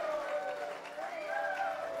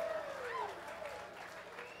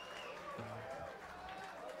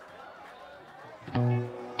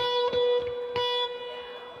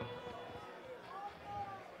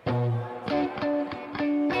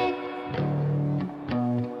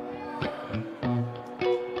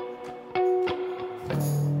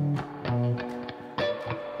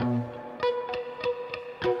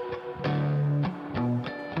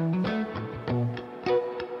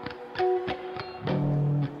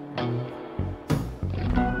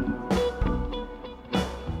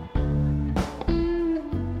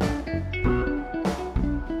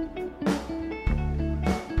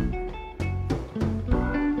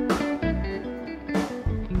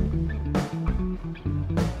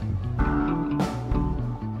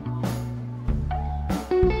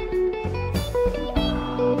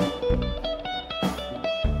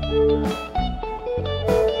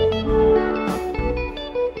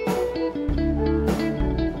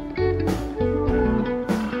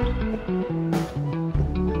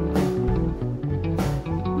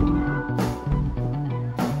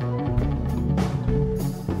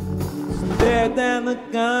 Down the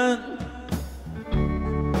gun,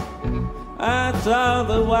 I saw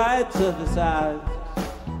the whites of his eyes.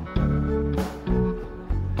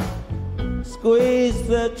 Squeezed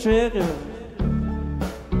the trigger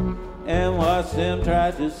and watched him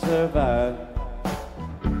try to survive.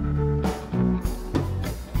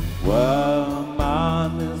 Well, I'm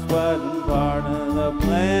on this wasn't part of the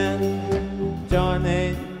plan,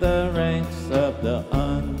 joining the ranks of the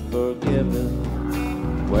unforgiven.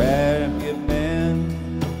 Where have you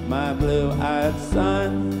been, my blue-eyed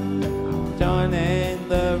son, joining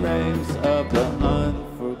the ranks of the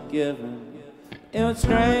unforgiven? It was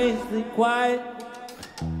strangely quiet,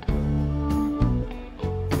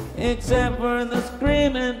 except for the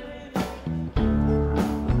screaming.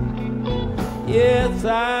 Yes,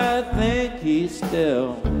 I think he is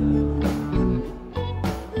still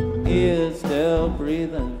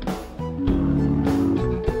breathing.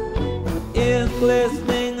 His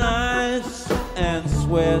glistening eyes and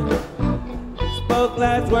sweat spoke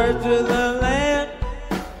last words to the land,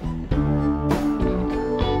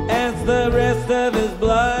 as the rest of his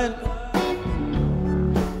blood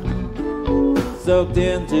soaked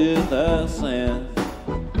into the sand.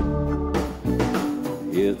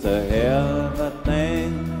 It's a hell of a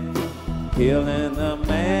thing, killing a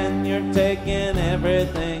man. You're taking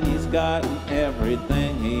everything he's got and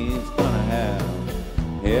everything he's gonna have.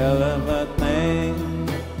 Hell of a thing,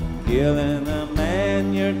 killing a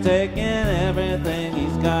man. You're taking everything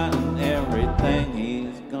he's got and everything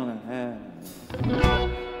he's gonna have.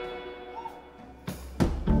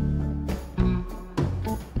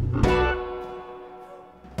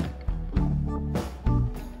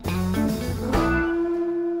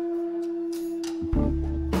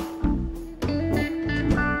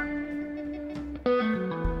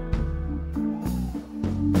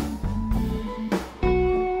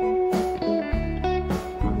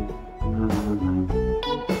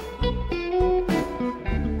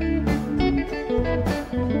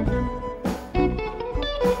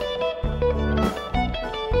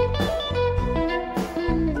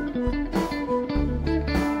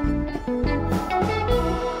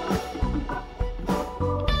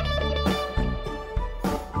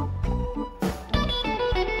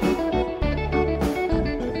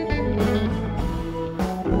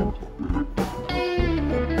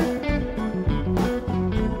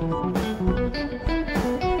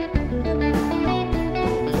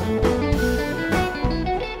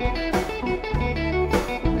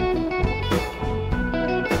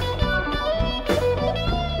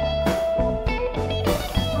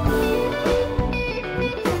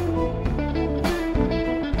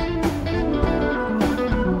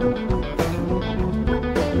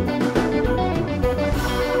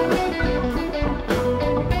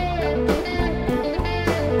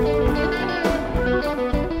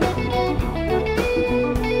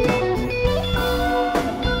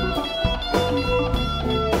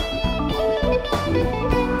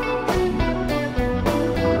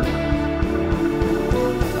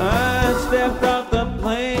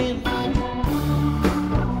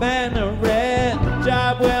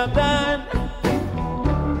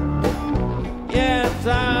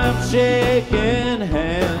 Shaking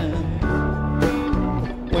hands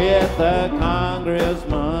with a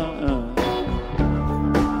congressman,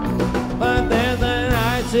 but there's an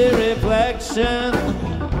icy reflection,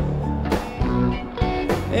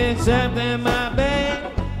 except in my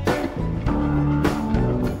bed.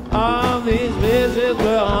 All these visits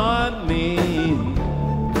will haunt me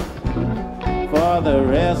for for the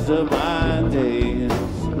rest of my days.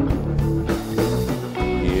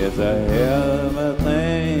 It's a hell of a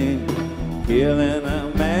thing, killing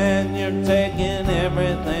a man. You're taking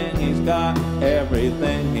everything he's got,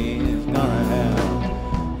 everything he's gonna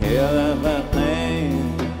have. Hell of a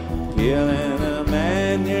thing, killing a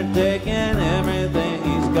man. You're taking everything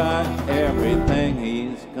he's got, everything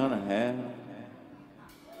he's gonna have.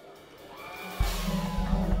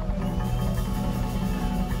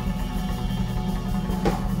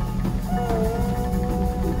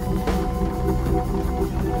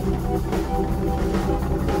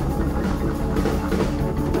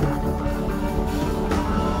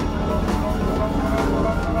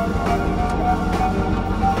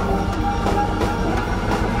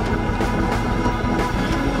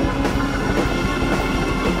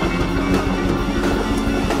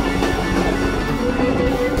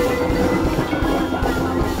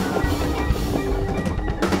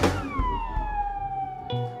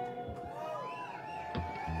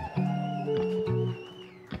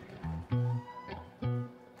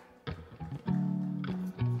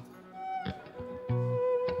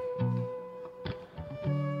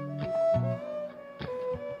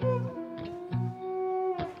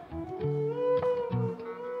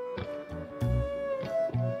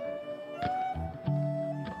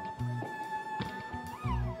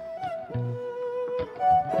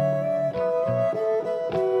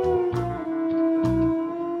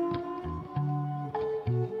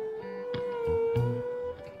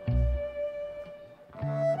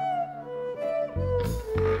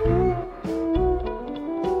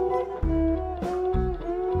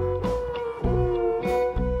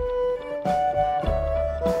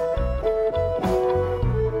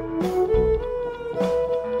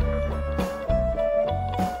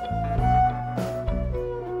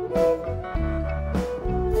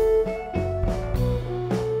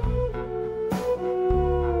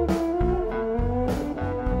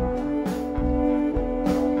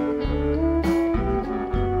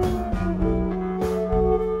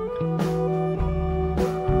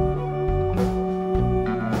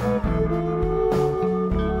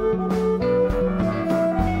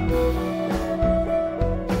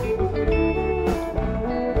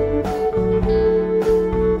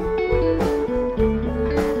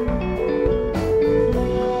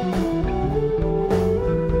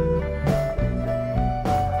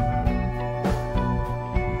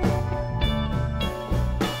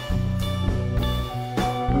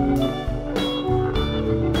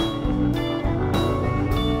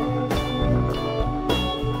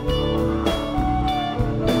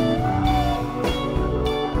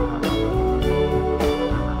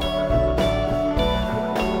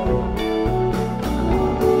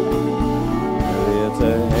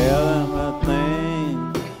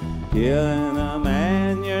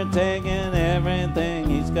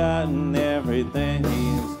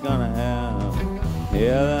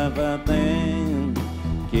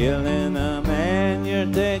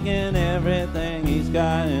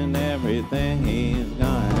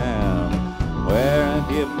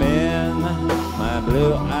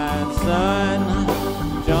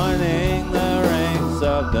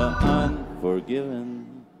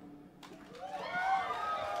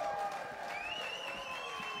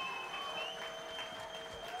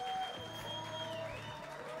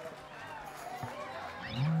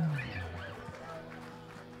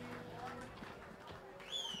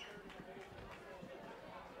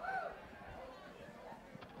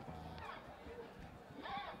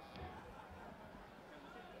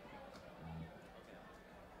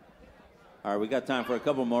 All right, we got time for a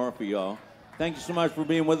couple more for y'all. Thank you so much for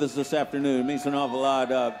being with us this afternoon. It means an awful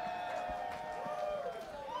lot.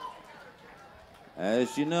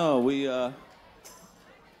 As you know, we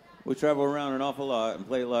travel around an awful lot and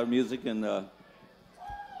play a lot of music, and it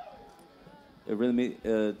really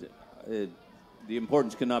the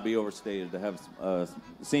importance cannot be overstated to have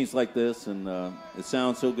scenes like this, and it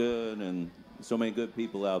sounds so good, and so many good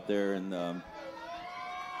people out there, and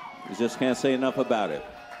you just can't say enough about it.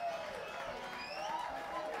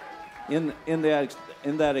 In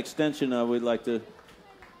that extension, we'd like to,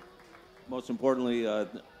 most importantly,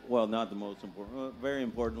 well, not the most important, very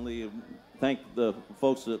importantly, thank the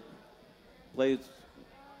folks that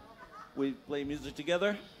we play music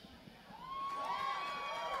together.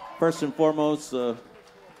 First and foremost, we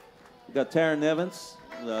got Tara Nevins,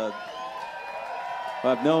 who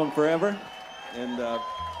I've known forever, and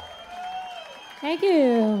thank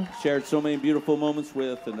you. Shared so many beautiful moments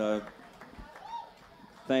with, and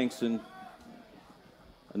thanks, and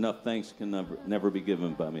enough thanks can never be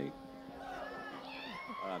given by me.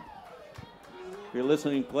 For your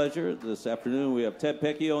listening pleasure this afternoon, we have Ted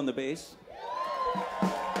Pecchio on the bass.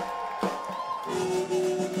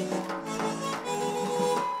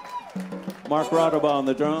 Mark Rodoba on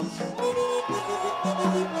the drums.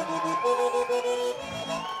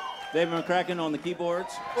 David McCracken on the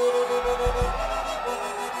keyboards.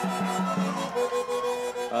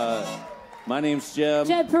 My name's Jeb.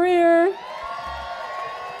 Jeb Puryear.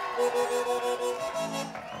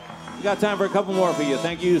 We got time for a couple more for you.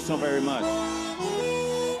 Thank you so very much.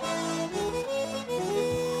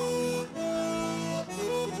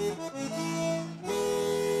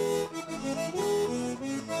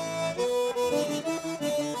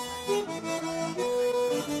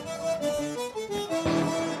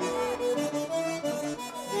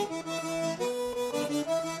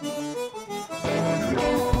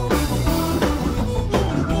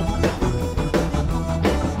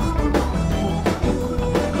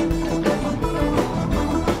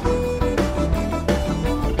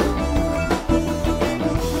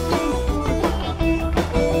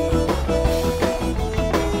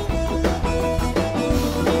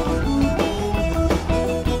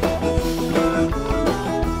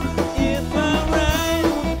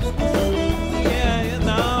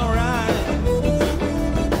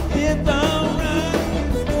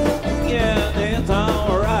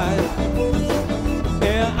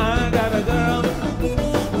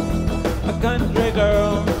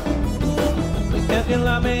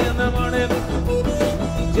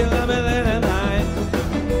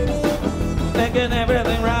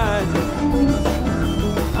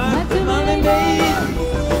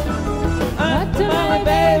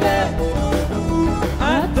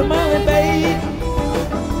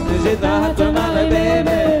 Hot Tamale Baby.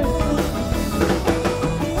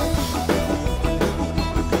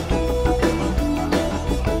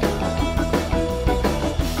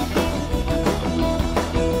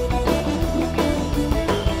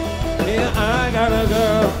 Yeah, I got a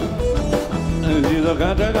girl, and she's a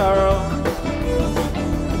country girl.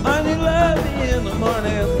 I need love in the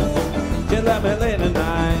morning, she love me late at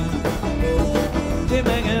night. She's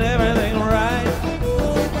making everything right.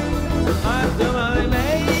 Hot Tamale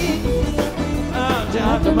Baby, oh,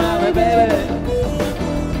 Hot Tamale Baby,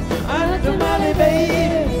 Hot Tamale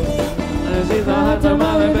Baby, she's a Hot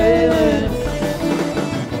Tamale Baby.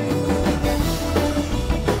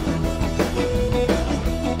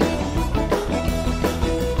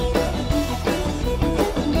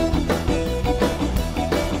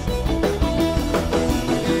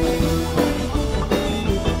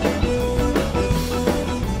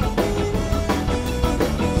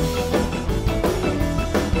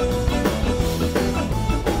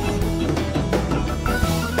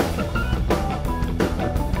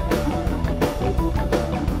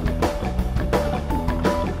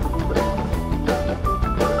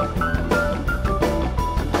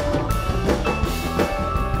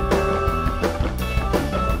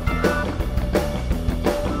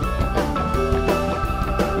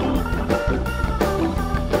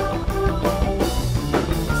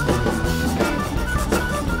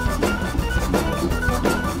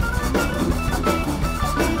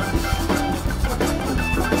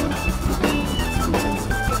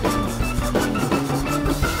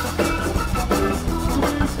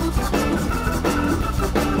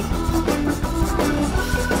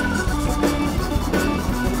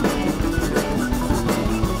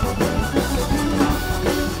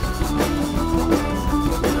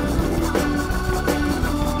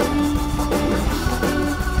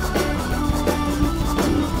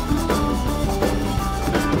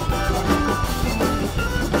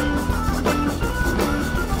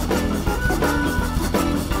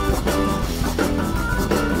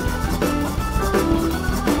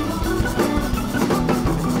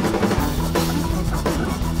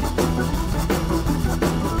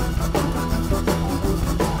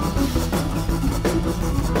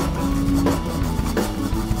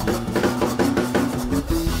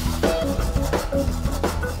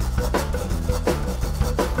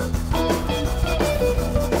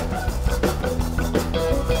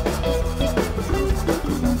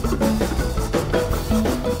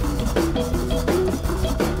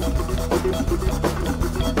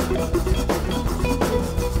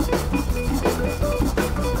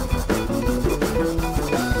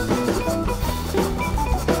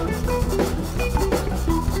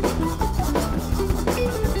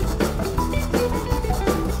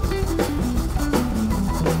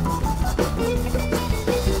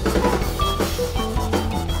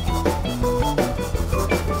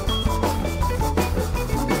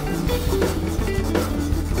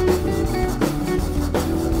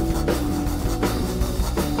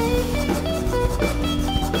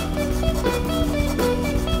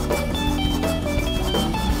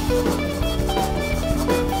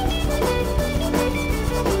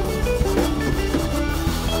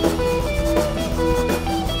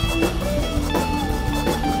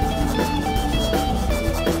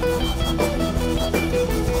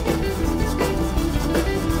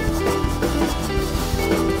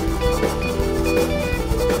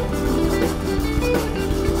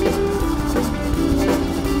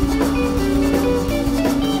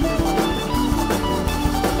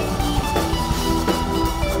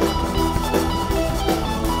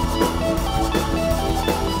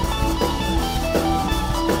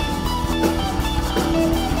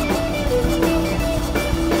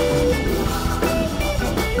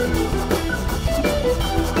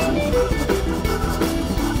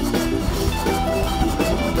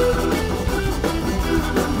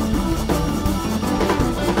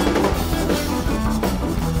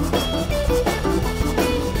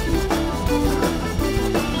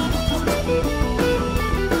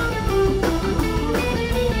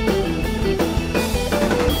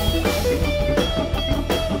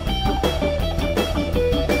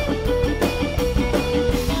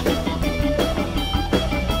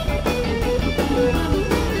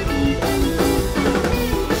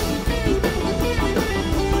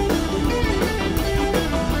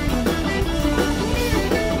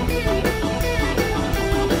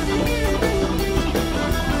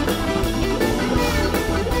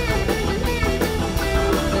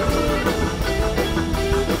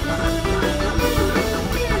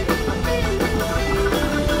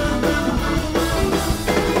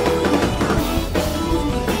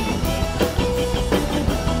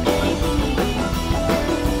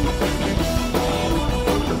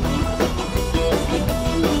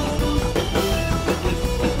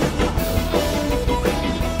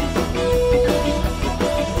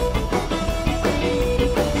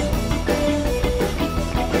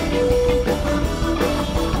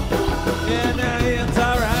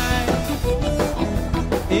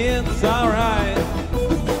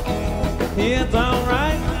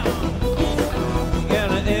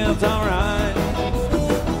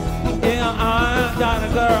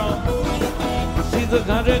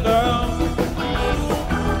 country girl.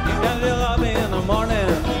 She love me in the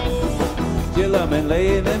morning, she love me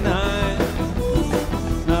late at night.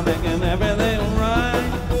 I'm making everything right.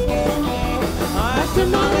 Hot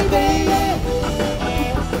tamale baby,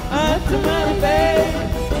 hot tamale baby.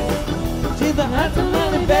 She's a hot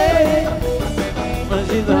tamale baby,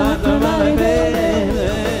 she's a hot tamale baby.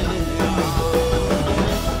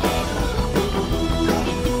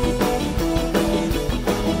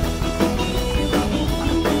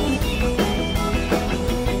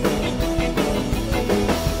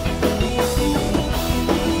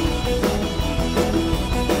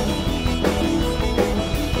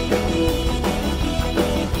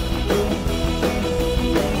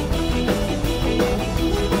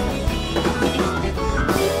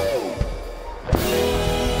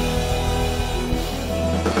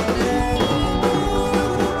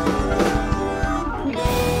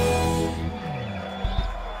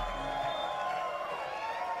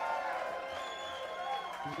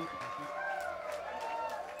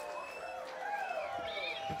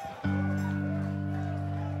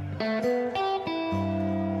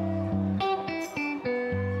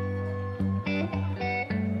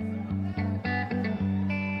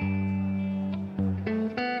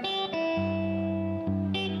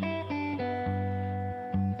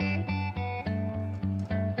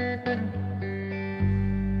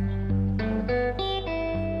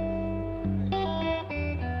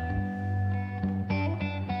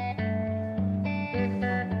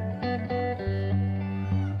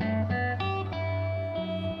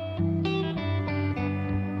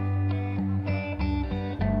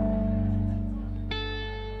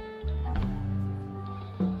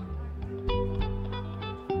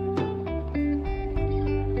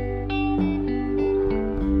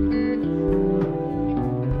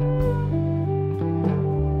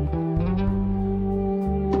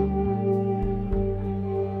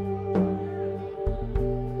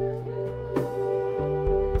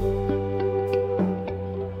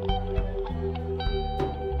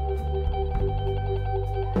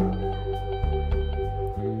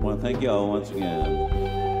 Thank y'all once again.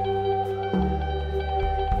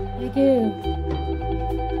 Thank you.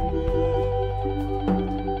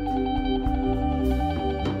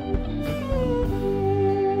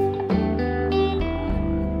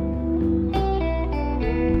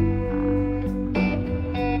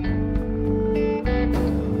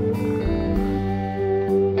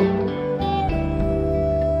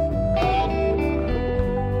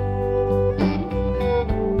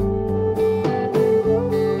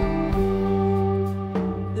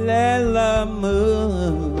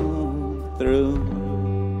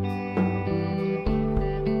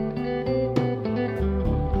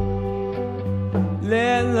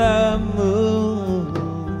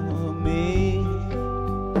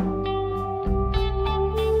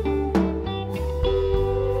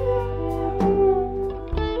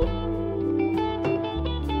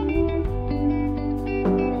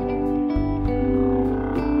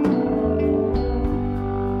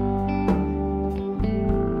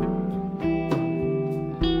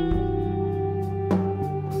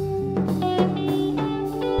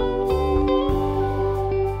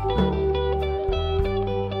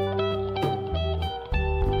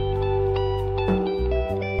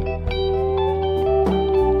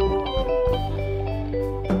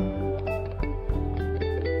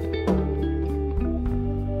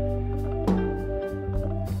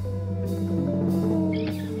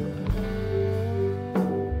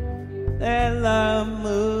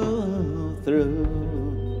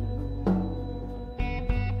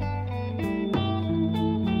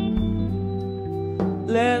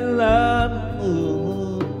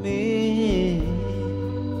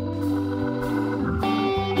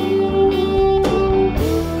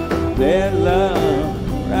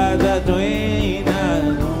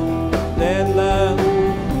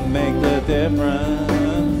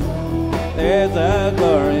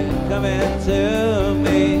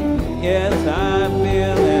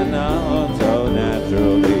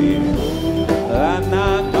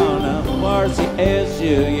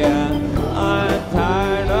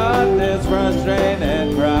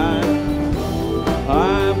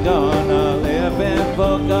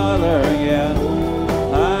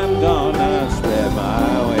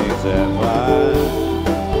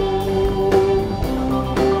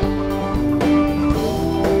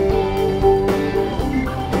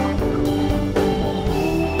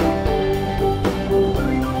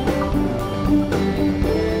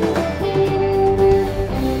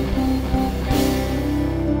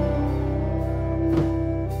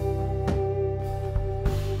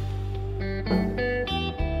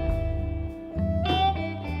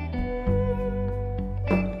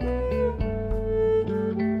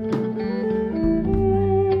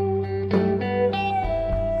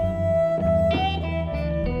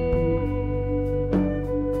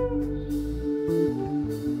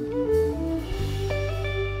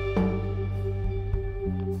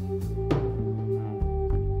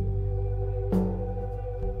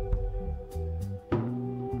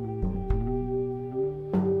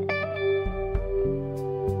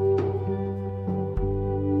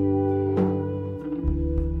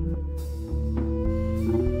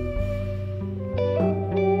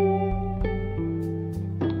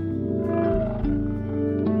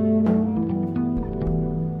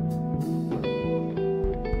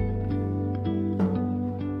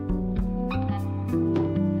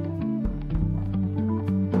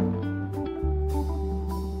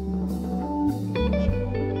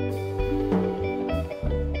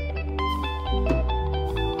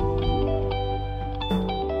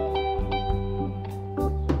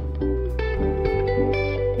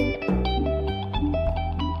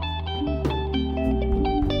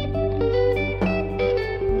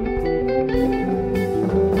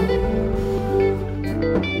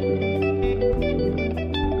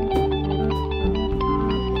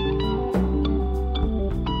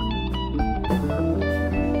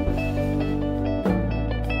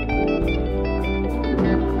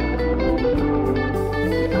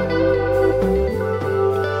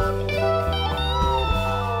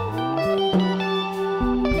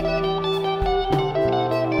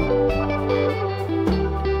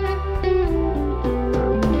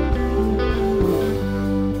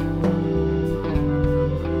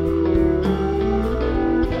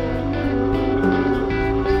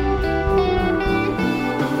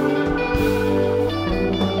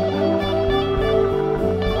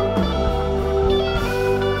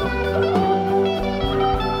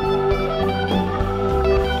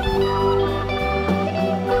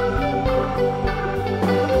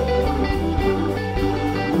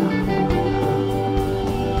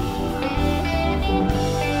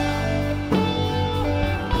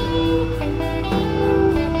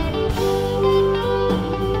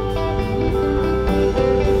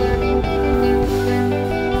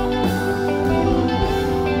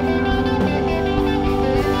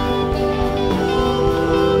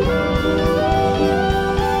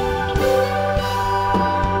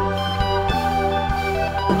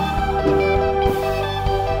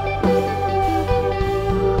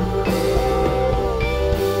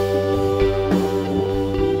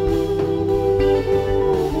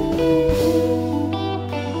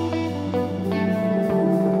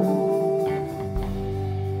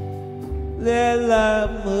 let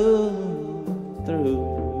love move through.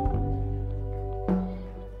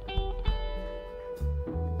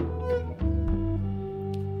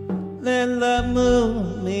 Let love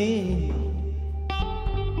move me.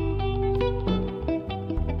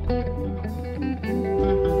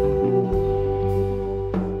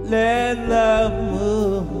 Let love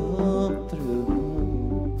move through.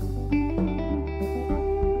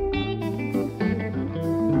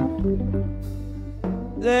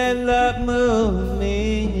 Let love move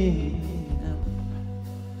me.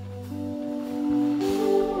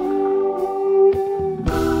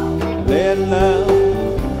 Let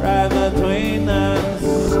love right between us.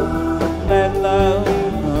 Let love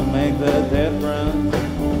make the difference.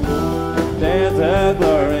 There's a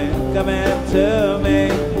glory coming to me.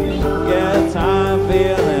 Yes, I'm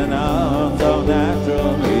feeling all so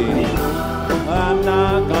naturally. I'm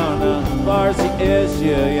not gonna force the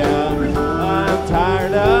issue, yeah. I'm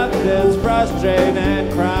tired of this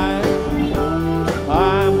frustrating crime.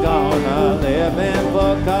 I'm gonna live in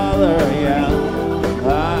full color, yeah.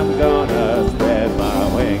 I'm gonna spread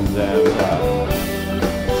my wings and fly.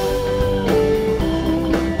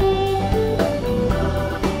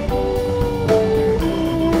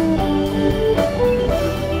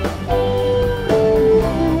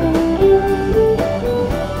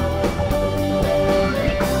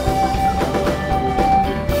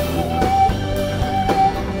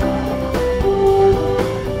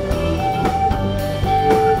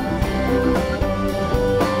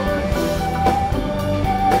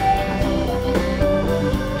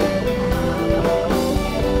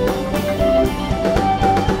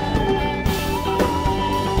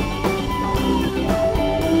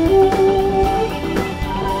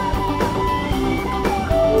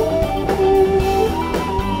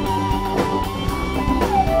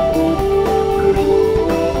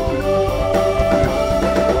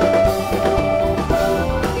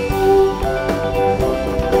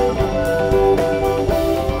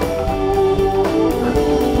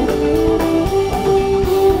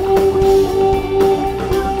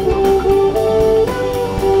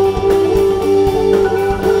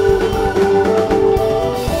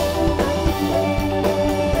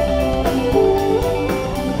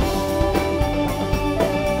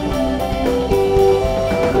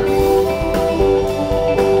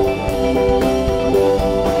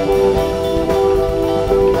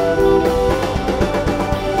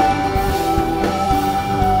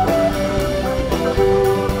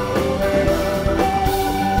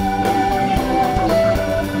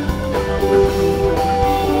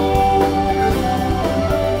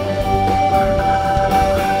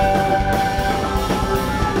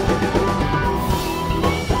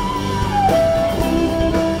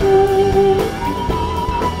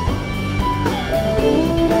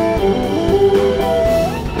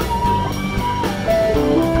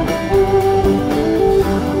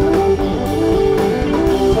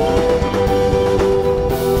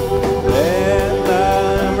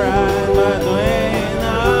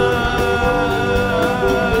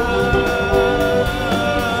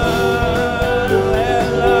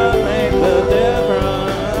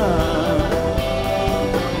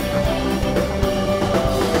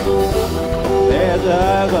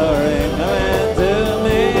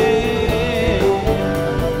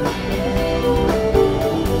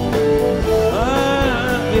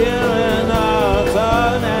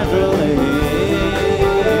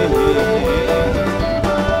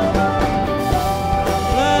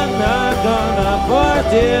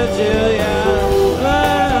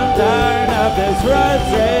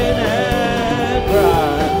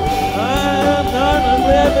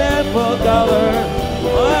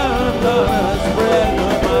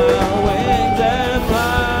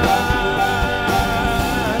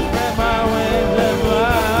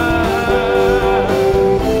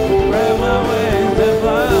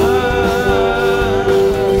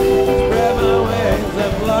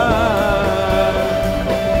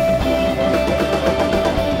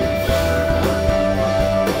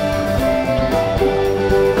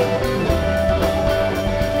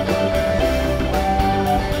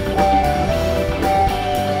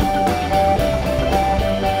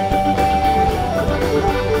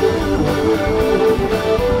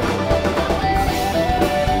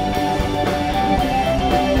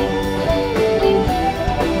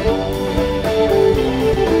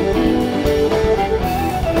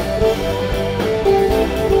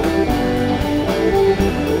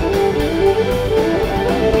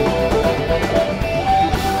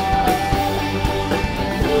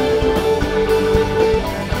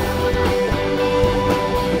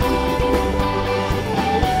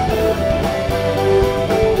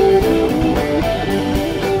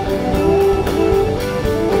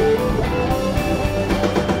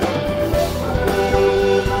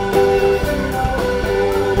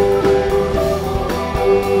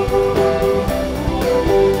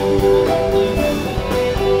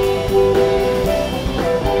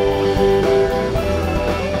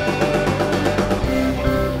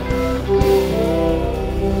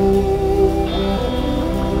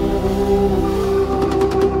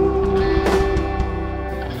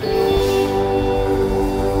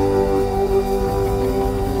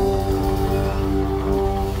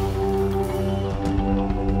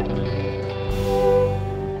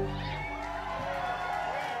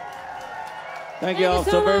 Thank you all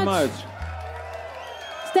so very much.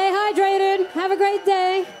 Stay hydrated. Have a great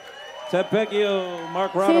day. Ted Pecchio,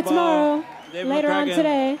 Mark See you tomorrow. David Later on McCracken,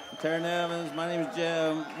 today. Tara Nevins, my name is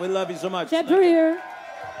Jim. We love you so much. Jed Puryear.